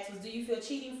to ask was, do you feel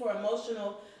cheating for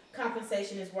emotional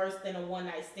compensation is worse than a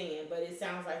one-night stand? But it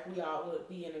sounds like we all would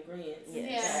be in agreement.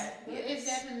 Yes. Yeah, it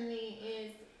definitely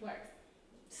is worse.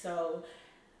 So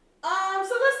let's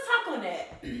talk on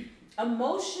that.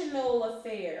 Emotional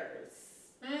affairs.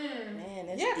 Man,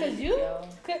 that's Yeah, because deep, you yo.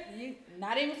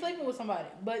 not even sleeping with somebody,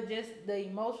 but just the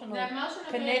emotional. The emotional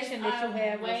connection affairs that you are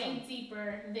have with way someone.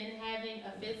 deeper than having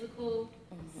a physical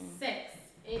Mhm. sex.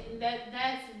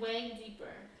 That's way deeper.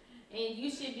 And you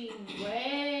should be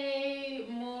way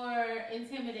more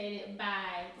intimidated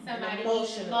by somebody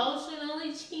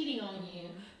emotionally cheating on you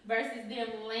versus them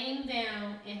laying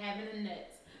down and having a nut.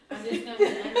 I'm just gonna be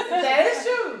honest. That is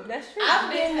true. That's true. I've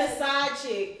been the side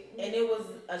chick, and it was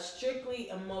a strictly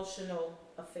emotional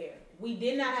affair. We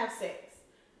did not have sex.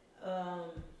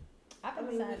 I've been I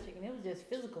mean, side chicken. It was just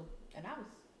physical, and I was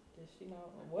just,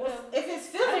 whatever. If it's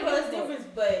physical, it's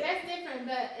different, but That's different,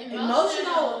 but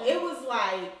emotional, it was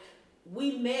like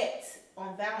we met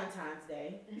on Valentine's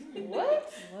Day.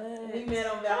 What? We met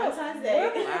on Valentine's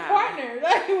Where Day. was your Wow. partner?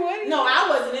 Like, what? No, I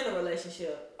wasn't in a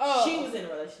relationship. Oh. She was in a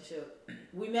relationship.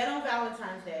 We met on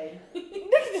Valentine's Day.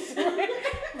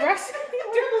 Russian.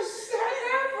 Where was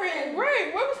her girlfriend?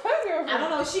 Right. Where was her girlfriend? I don't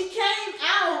know. She came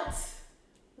out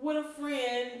with a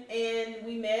friend, and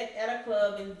we met at a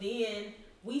club, and then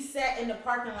we sat in the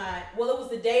parking lot. Well, it was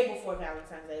the day before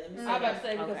Valentine's Day. Let me say I was about that. to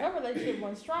say, because Okay. her relationship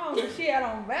wasn't strong, but she had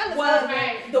on Valentine's Well, Day.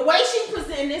 Right. the way she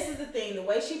presented, this is the thing. The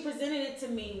way she presented it to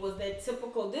me was that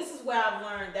typical. This is where I've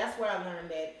learned. That's where I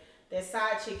learned that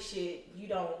side chick shit. You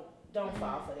don't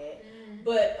fall for that.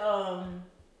 But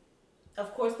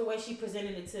of course, the way she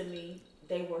presented it to me,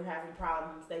 they were having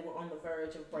problems. They were on the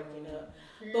verge of breaking up.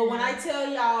 But when I tell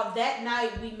y'all that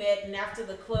night we met, and after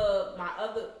the club,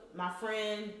 my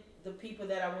friend, the people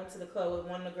that I went to the club with,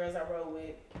 one of the girls I rode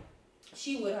with,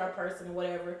 she with her person or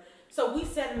whatever. So we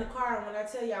sat in the car, and when I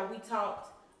tell y'all, we talked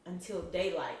until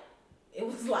daylight. It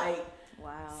was like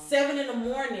Wow. 7 a.m.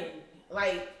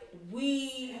 Like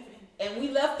we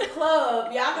left the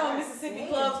club. Y'all know Mississippi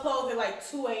clubs close at like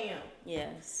 2 a.m.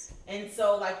 Yes. And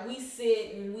so like we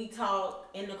sit and we talk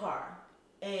in the car,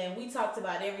 and we talked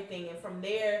about everything. And from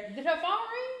there, Did her phone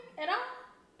ring at all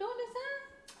during this time?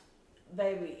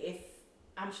 baby,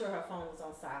 I'm sure her phone was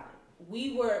on silent.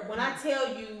 We were, when I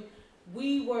tell you,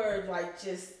 we were like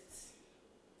just.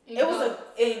 It was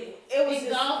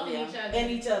engulfing yeah. each other.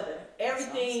 and each other,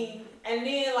 everything, awesome. and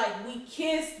then like we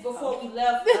kissed before we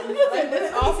left. That's Let me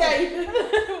tell you,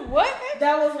 What?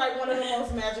 that was like one of the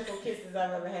most magical kisses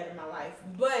I've ever had in my life.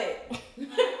 But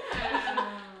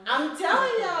I'm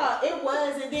telling y'all, it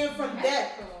was. And then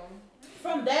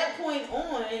from that point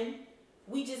on,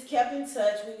 we just kept in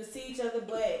touch. We would see each other,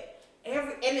 but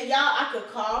and then y'all, I could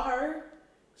call her.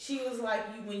 She was like,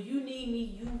 when you need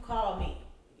me, you call me.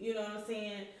 You know what I'm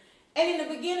saying? And in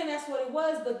the beginning, that's what it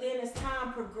was. But then as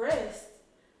time progressed,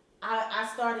 I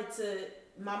started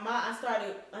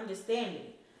understanding.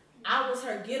 I was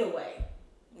her getaway.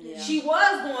 Yeah. She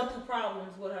was going through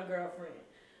problems with her girlfriend.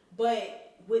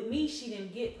 But with me, she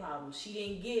didn't get problems. She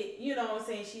didn't get, you know what I'm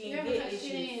saying? She didn't get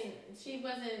issues. She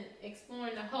wasn't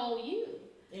exploring the whole you.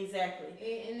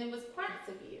 Exactly. And it was parts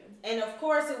of you. And of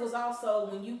course, it was also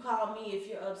when you call me if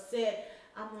you're upset,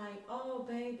 I'm like, oh,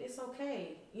 babe, it's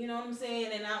okay. You know what I'm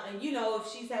saying? And you know,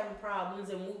 if she's having problems,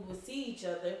 and we would see each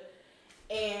other.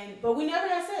 But we never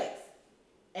had sex.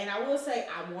 And I will say,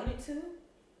 I wanted to.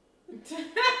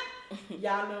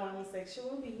 Y'all know I'm a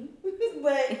sexual being.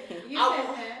 But You I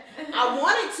said that. I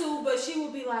wanted to, but she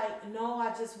would be like, no,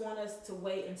 I just want us to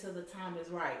wait until the time is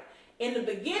right. In the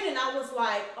beginning, I was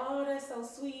like, oh, that's so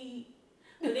sweet.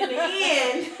 But in the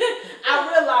end, I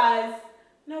realized,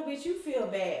 no, bitch, you feel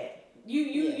bad.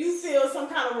 You feel some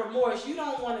kind of remorse. You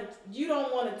don't want to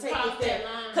take it there.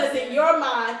 Because in your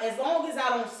mind, as long as I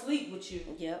don't sleep with you,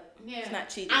 it's not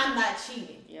cheating. I'm not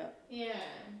cheating. Yeah.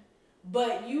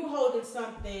 But you holding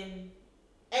something,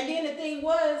 and then the thing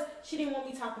was, she didn't want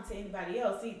me talking to anybody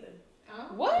else either. Oh.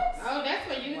 What? Oh, that's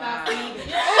what you Wow. lost me.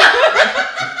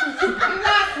 You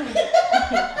lost me.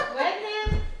 What now?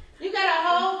 You got a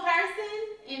whole person,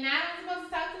 and I don't supposed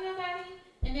to talk to nobody,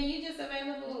 and then you just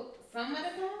available some other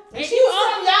time? And she was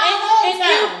from y'all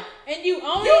hometown. And you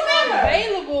only You remember.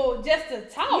 available just to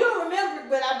talk. You remember,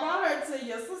 but I brought her to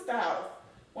your sister's house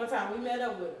one time. We met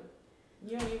up with her.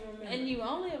 You don't even remember. And you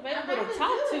only I available probably to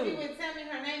talk do to. if you would tell me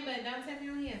her name, but don't tell me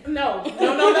on here. No. No. We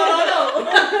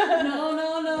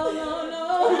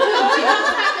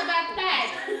don't talk about that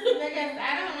because I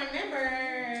don't remember.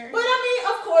 But I mean,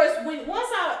 of course, once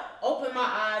I opened my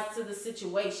eyes to the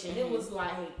situation, it was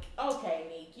like, okay,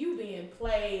 Nick, you being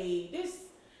played.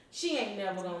 She ain't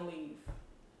never gonna leave.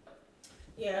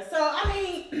 Yeah, so I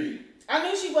mean, I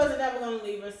knew she wasn't never gonna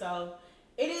leave her, so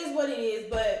it is what it is.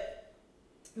 But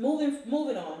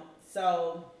moving on.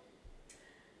 So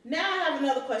now I have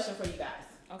another question for you guys.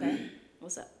 Okay.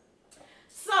 What's up?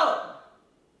 So,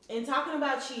 in talking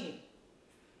about cheating,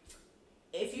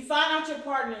 if you find out your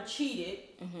partner cheated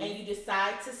and you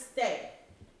decide to stay,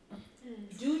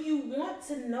 do you want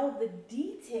to know the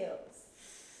details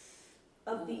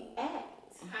of the act?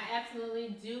 I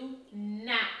absolutely do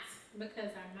not, because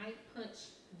I might punch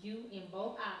you in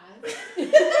both eyes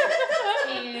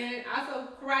and also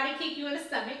karate kick you in the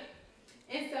stomach.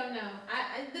 And so no,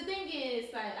 the thing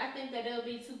is, like, I think that it'll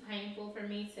be too painful for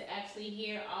me to actually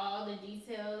hear all the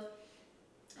details.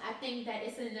 I think that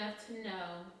it's enough to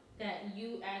know that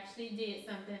you actually did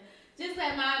something. Just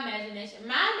like my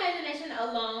imagination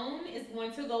alone is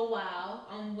going to go wild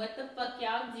on what the fuck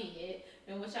y'all did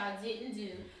and what y'all didn't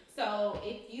do. So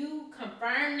if you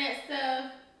confirm that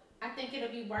stuff, I think it'll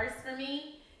be worse for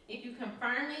me if you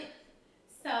confirm it.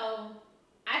 So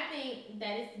I think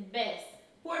that it's best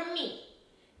for me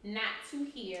not to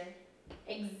hear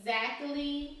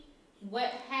exactly what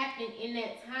happened in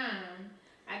that time.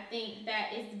 I think that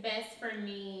it's best for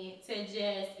me to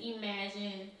just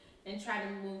imagine and try to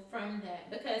move from that,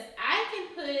 because I can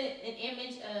put an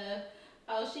image of,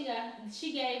 oh, she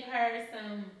gave her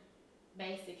some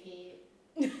basic head.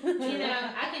 You know,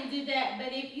 I can do that.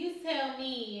 But if you tell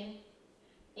me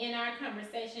in our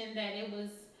conversation that it was,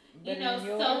 you know,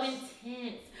 so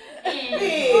intense, and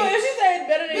Well, if she said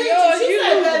better than Bitch, yours, if she you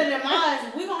said better than mine,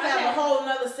 we're going to have Okay. a whole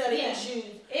nother set of Yeah. issues.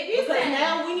 if you Because say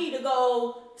now we need to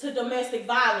go to domestic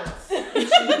violence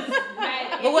issues.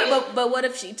 right, But what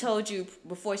if she told you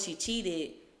before she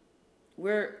cheated,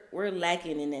 we're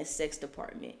lacking in that sex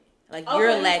department? Like you're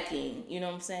Okay. lacking, you know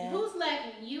what I'm saying? who's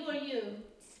lacking, you or you?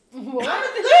 What?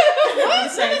 Let me tell you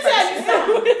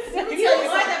something. Let me You tell you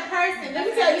or something. the person? Let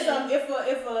me tell you something. If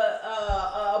a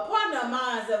partner of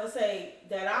mine ever say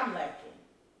that I'm lacking,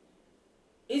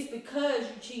 it's because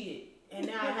you cheated and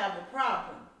now I have a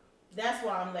problem. That's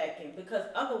why I'm lacking. Because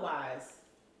otherwise,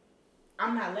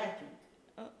 I'm not lacking.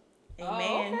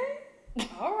 Amen. Oh, okay.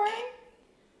 All right.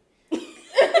 Okay.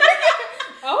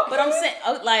 But I'm saying,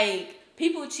 like,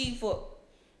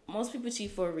 most people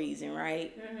cheat for a reason,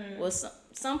 right? Mm-hmm. Well,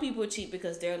 some people cheat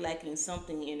because they're lacking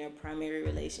something in their primary And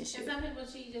relationship. some people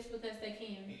cheat just because they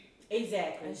can.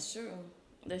 Exactly. That's true.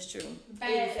 But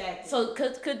Exactly. So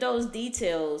could those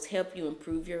details help you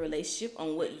improve your relationship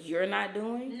on what you're not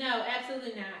doing? no,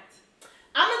 absolutely not.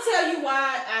 I'm gonna tell you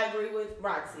why I agree with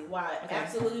Roxy. Why? Okay.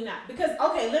 Absolutely not. Because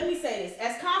let me say this: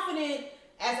 as confident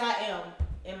as I am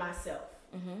in myself,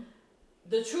 Mm-hmm.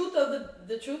 the truth of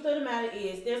the matter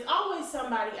is, there's always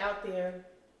somebody out there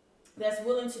that's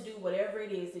willing to do whatever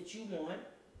it is that you want,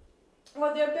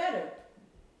 or they're better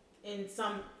in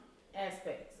some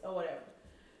aspects or whatever.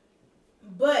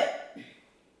 But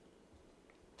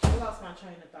I lost my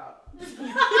train of thought.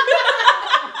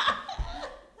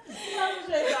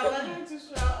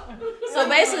 So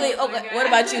basically, Oh my okay, God. what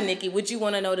about you, Nikki? Would you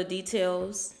want to know the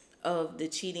details of the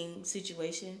cheating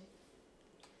situation?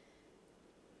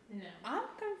 No. I'm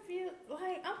confused.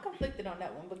 Like, I'm conflicted on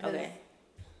that one because Okay.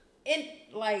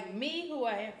 like me, who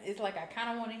I am, it's like I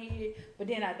kind of want to hear it, but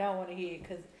then I don't want to hear it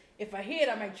because if I hear it,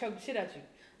 I might choke the shit out you.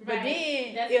 But Right.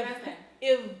 then That's what I'm saying.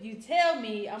 if you tell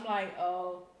me, I'm like,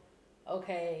 oh,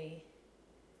 okay.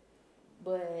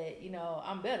 But you know,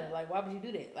 I'm better. Like, why would you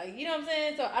do that? Like, you know what I'm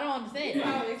saying? So I don't understand.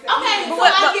 Okay,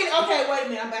 But so okay, wait a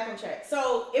minute, I'm back on track.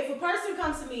 So if a person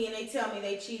comes to me and they tell me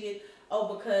they cheated,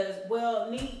 because, well,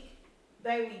 Neek,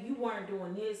 baby, you weren't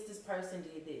doing this person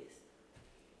did this.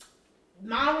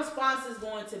 my response is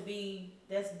going to be,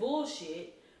 that's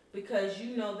bullshit, because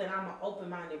you know that I'm an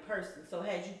open-minded person. So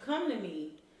had you come to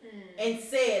me and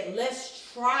said,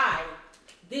 let's try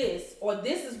this, or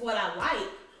this is what I like,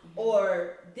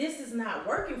 or this is not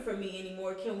working for me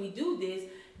anymore, can we do this?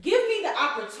 Give me the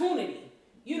opportunity.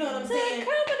 You know what I'm saying? To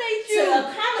accommodate you. To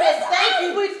accommodate. Thank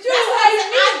you. With you. That's what I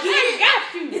said. I get it. got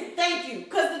you. Thank you.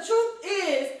 Because the truth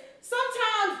is,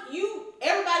 sometimes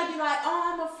everybody be like,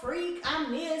 oh, I'm a freak,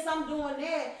 I'm this, I'm doing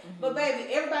that. But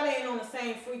baby, everybody ain't on the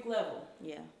same freak level.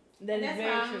 Yeah. That is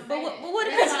very true. But what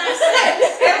if it's not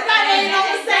sex? Everybody ain't on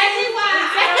the same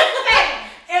why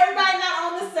Everybody not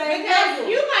on the same because level.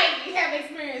 you might have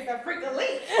experienced a freak of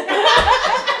leak. And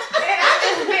I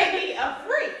just may be a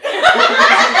freak.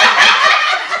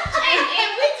 and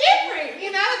we different,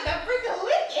 you know. The freak of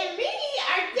leak and me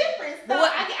are different. So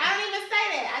I don't even say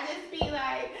that. I just be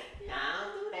like, no, I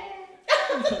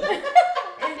don't do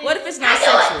that. What if it's not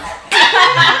sexual?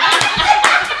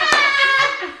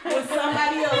 With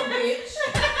somebody else, bitch.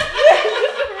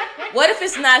 What if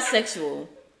it's not sexual?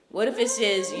 What if it's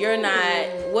just you're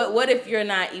not? What if you're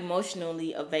not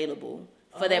emotionally available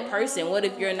for that person? What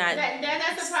if you're not?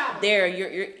 That's a problem. There,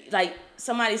 you're like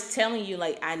somebody's telling you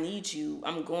like I need you.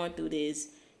 I'm going through this.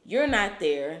 You're not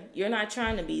there. You're not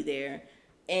trying to be there.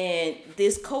 And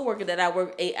this coworker that I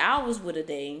work 8 hours with a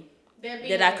day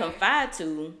that I confide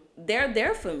to, they're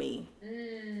there for me.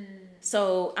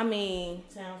 So I mean,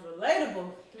 sounds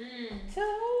relatable.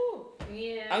 So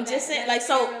Yeah. I'm just saying, like, that's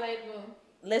so relatable.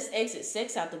 let's exit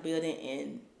sex out the building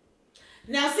and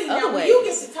Now, see, Other now when you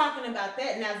get ways. to talking about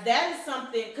that, now that is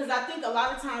something, because I think a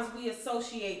lot of times we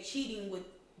associate cheating with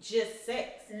just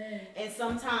sex. And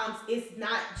sometimes it's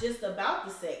not just about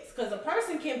the sex, because a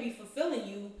person can be fulfilling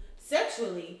you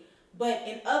sexually, but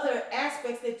in other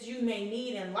aspects that you may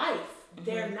need in life,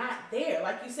 they're not there.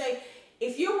 Like you say,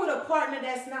 if you're with a partner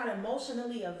that's not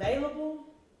emotionally available,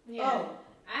 Yeah.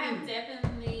 I have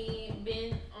definitely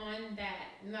been on that.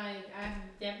 Like,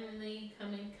 I've definitely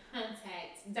come in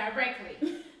contact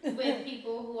directly with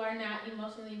people who are not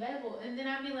emotionally available. And then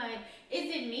I'd be like,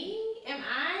 is it me? Am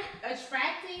I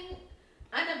attracting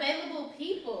unavailable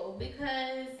people?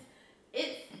 Because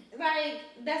it's like,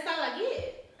 that's all I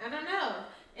get. I don't know.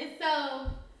 And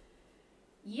so,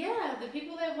 yeah, the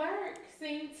people at work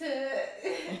seem to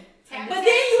tap. but then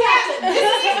you have to.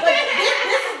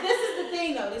 This is the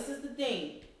thing, though. This is the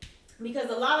thing, because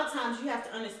a lot of times you have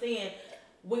to understand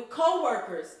with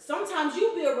coworkers. Sometimes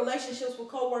you build relationships with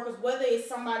coworkers, whether it's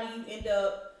somebody you end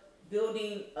up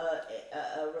building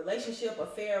a relationship,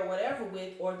 affair, or whatever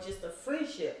with, or just a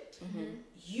friendship.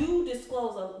 We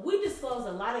disclose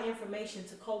a lot of information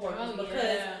to coworkers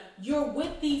because you're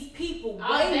with these people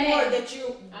way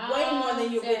more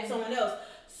than you're with someone else.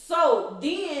 So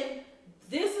then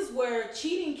this is where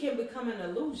cheating can become an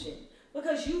illusion,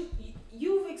 because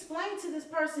you've explained to this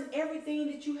person everything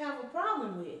that you have a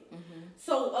problem with.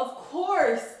 So of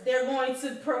course they're going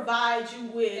to provide you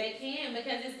with. They can,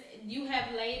 because you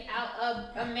have laid out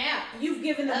a map. You've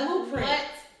given a of blueprint. what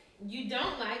you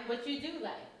don't like, what you do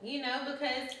like. You know,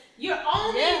 because you're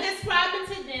only describing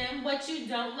to them what you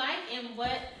don't like and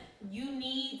what you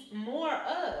need more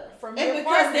of. from And your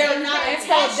because partner. they're not And so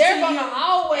attached they're to gonna you.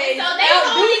 always And so they outdo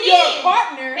honing your in.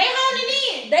 partner. They honing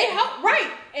in.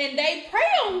 Right, and they prey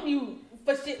on you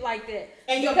for shit like that.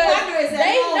 And your Because partner is at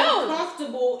they home know.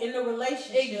 comfortable in the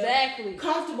relationship. Exactly.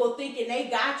 Comfortable thinking they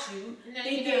got you. No,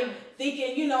 you don't.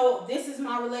 Thinking, you know, this is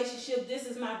my relationship, this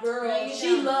is my girl. No, you she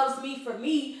don't. loves me for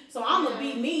me, so I'm going to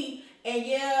be me. And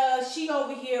yeah, she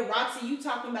over here, Roxy, you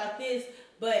talking about this,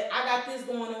 but I got this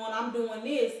going on, I'm doing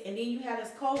this. And then you have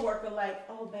this coworker like,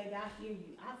 oh, baby, I hear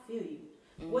you. I feel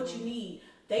you. What you need.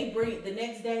 They bring the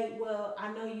next day, well,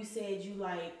 I know you said you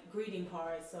like greeting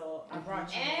cards, so I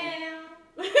brought you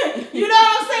one. You know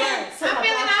what I'm saying? So I'm I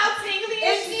feeling brought all tingly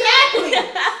and shit.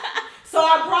 Exactly. So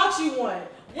I brought you one.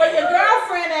 Where your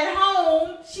girlfriend at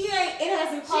home, it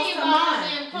hasn't crossed She her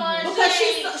mind. Because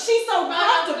she's so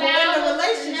comfortable in the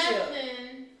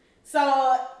relationship. So,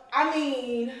 I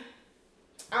mean,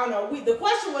 I don't know. The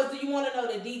question was, do you want to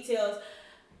know the details?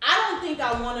 I don't think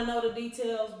I want to know the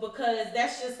details, because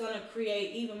that's just going to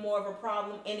create even more of a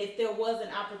problem. And if there was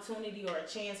an opportunity or a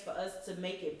chance for us to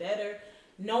make it better,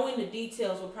 knowing the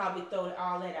details would probably throw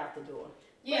all that out the door.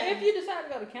 But if you decide to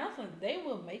go to counseling, they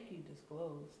will make you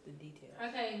disclose the details.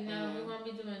 Okay, no, we won't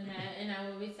be doing that. And I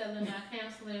will be telling my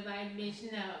counselor, like, bitch,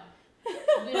 no.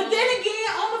 But then again,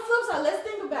 on the flip side, let's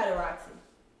think about it, Roxy.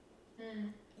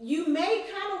 You may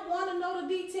kind of want to know the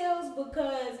details,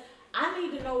 because I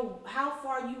need to know how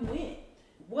far you went.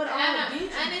 What all did you?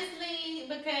 Honestly,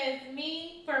 because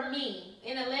for me,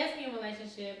 in a lesbian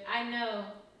relationship, I know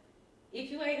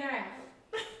if you ate her out,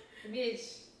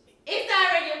 Bitch, it's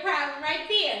already a problem right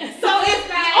there. So it's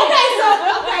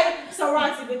like So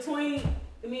Roxy, between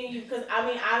me and you, because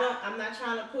I'm not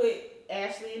trying to put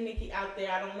Ashley and Nikki out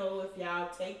there. I don't know if y'all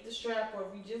take the strap or if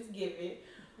you just give it,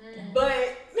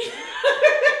 but.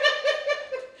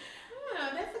 Oh,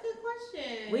 that's a good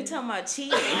question. We talking about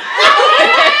cheating. for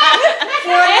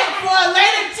a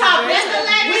later topic. That's a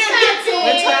later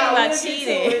We're talking about We'll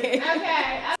cheating.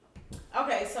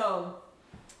 Okay. So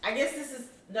I guess this is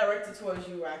directed towards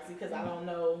you, Roxy, because I don't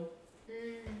know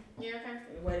Yeah, okay.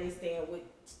 where they stand with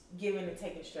giving and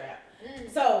taking strap.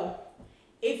 So,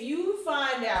 If you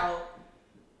find out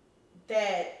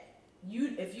the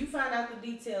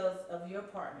details of your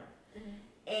partner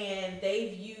and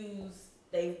they've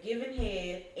given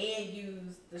head and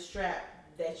used the strap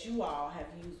that you all have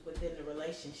used within the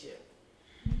relationship,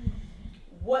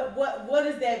 what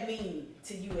does that mean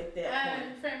to you at that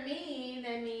point? for me,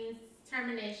 that means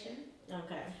termination.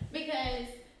 Okay. Because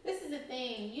this is the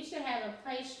thing, you should have a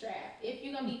play strap. If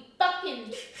you're gonna be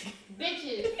fucking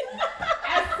bitches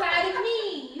outside of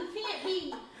me, you can't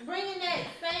be bringing that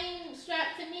same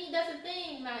strap to me. That's the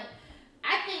thing. Like,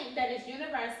 I think that it's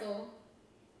universal,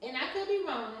 and I could be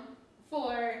wrong,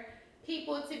 for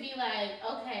people to be like,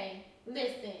 okay,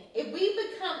 listen, if we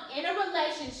become in a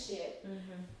relationship,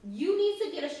 you need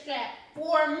to get a strap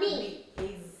for me.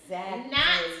 Exactly.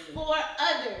 Not for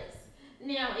others.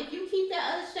 Now, if you keep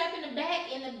that other strap in the back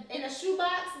in a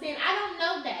shoebox, then I don't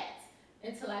know that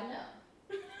until I know.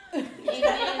 And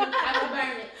then I will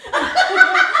burn it.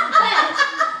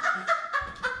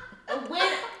 But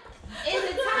when in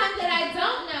the time that I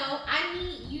don't know, I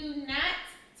need you not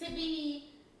to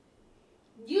be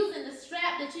using the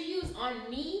strap that you use on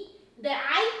me that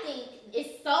I think is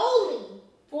solely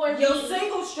for Your me.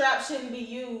 single strap shouldn't be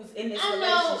used in this Oh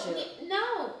relationship.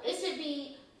 no, it should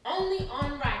be only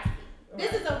on Roxy.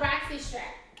 This is a Roxy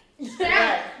strap.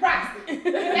 Strap Right. Roxy.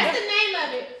 That's the name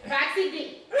of it. Roxy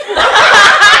D.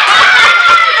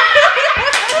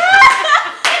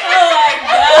 Oh my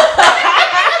God.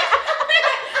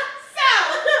 So,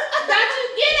 don't you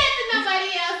get that to nobody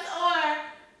else or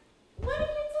what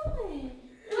are you doing?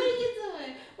 What are you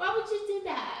doing? Why would you do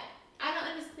that? I don't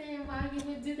understand why you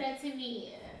would do that to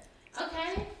me.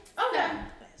 Okay?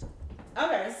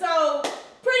 Okay, so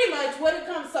pretty much what it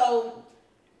comes, so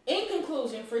in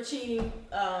conclusion for cheating,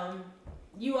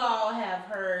 you all have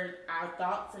heard our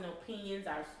thoughts and opinions,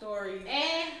 our stories,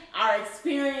 And our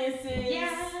experiences.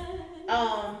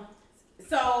 yeah.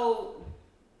 So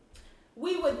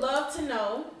we would love to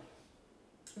know,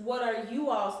 what are you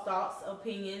all's thoughts,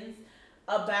 opinions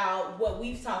about what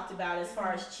we've talked about as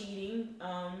far as cheating?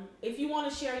 If you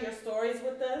want to share your stories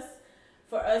with us,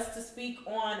 for us to speak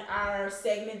on our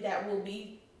segment that will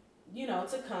be,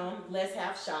 to come, Let's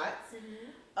Have Shots.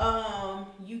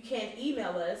 You can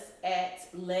email us at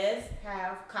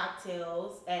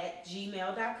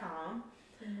letshavecocktails@gmail.com.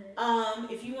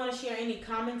 If you want to share any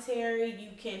commentary, you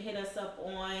can hit us up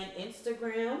on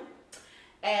Instagram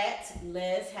at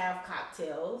Let's Have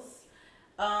Cocktails.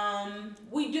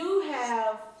 We do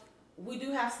have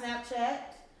Snapchat,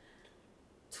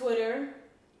 Twitter,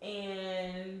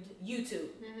 and YouTube.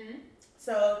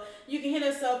 So you can hit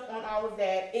us up on all of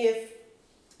that. If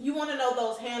you want to know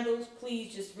those handles,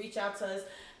 please just reach out to us.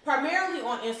 Primarily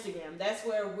on Instagram. That's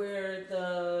where we're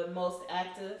the most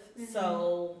active.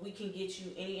 So we can get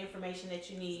you any information that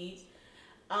you need.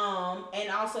 And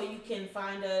also you can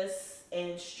find us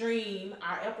and stream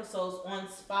our episodes on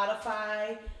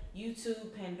Spotify,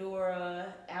 YouTube,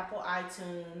 Pandora, Apple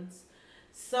iTunes.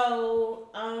 So,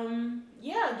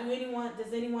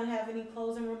 does anyone have any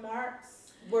closing remarks?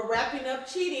 We're wrapping up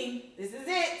cheating. This is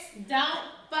it. Don't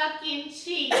fucking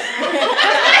cheat.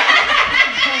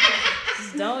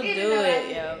 Just don't Even do though it, I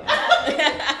yo.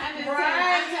 I'm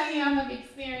telling you, I'm of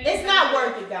experience. It's not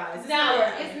worth it, guys. It's not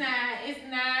worth it. It's not. It's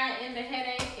not. And the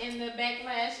headache and the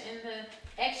backlash and the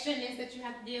extraness that you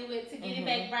have to deal with to get it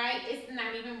back right, it's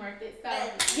not even worth it. So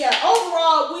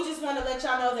overall, we just want to let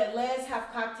y'all know that Let's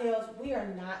Have Cocktails, we are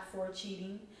not for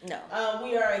cheating. No.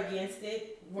 We are against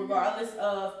it, regardless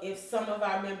of if some of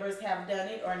our members have done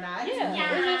it or not.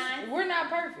 Yeah. We're not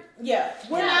perfect. Yeah,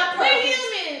 we're not perfect. We're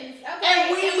humans, okay? And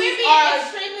we're being are-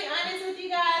 extremely honest with you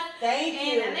guys. Thank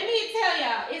you. And let me tell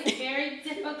y'all, it's very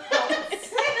difficult.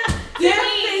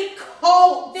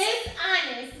 Difficult. This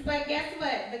honest, but guess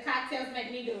what? The cocktails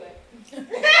make me do it.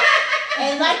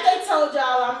 And like they told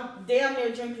y'all, I'm damn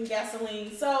near drinking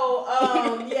gasoline. So,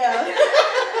 yeah.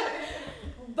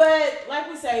 But like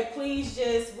we say, please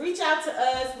just reach out to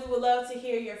us. We would love to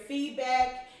hear your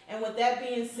feedback. And with that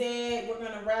being said, we're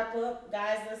going to wrap up.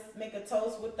 Guys, let's make a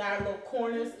toast with our little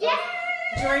corners. Yes!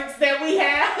 drinks that we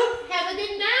have. Have a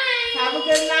good night. Have a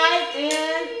good night,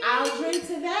 and I'll drink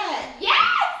to that.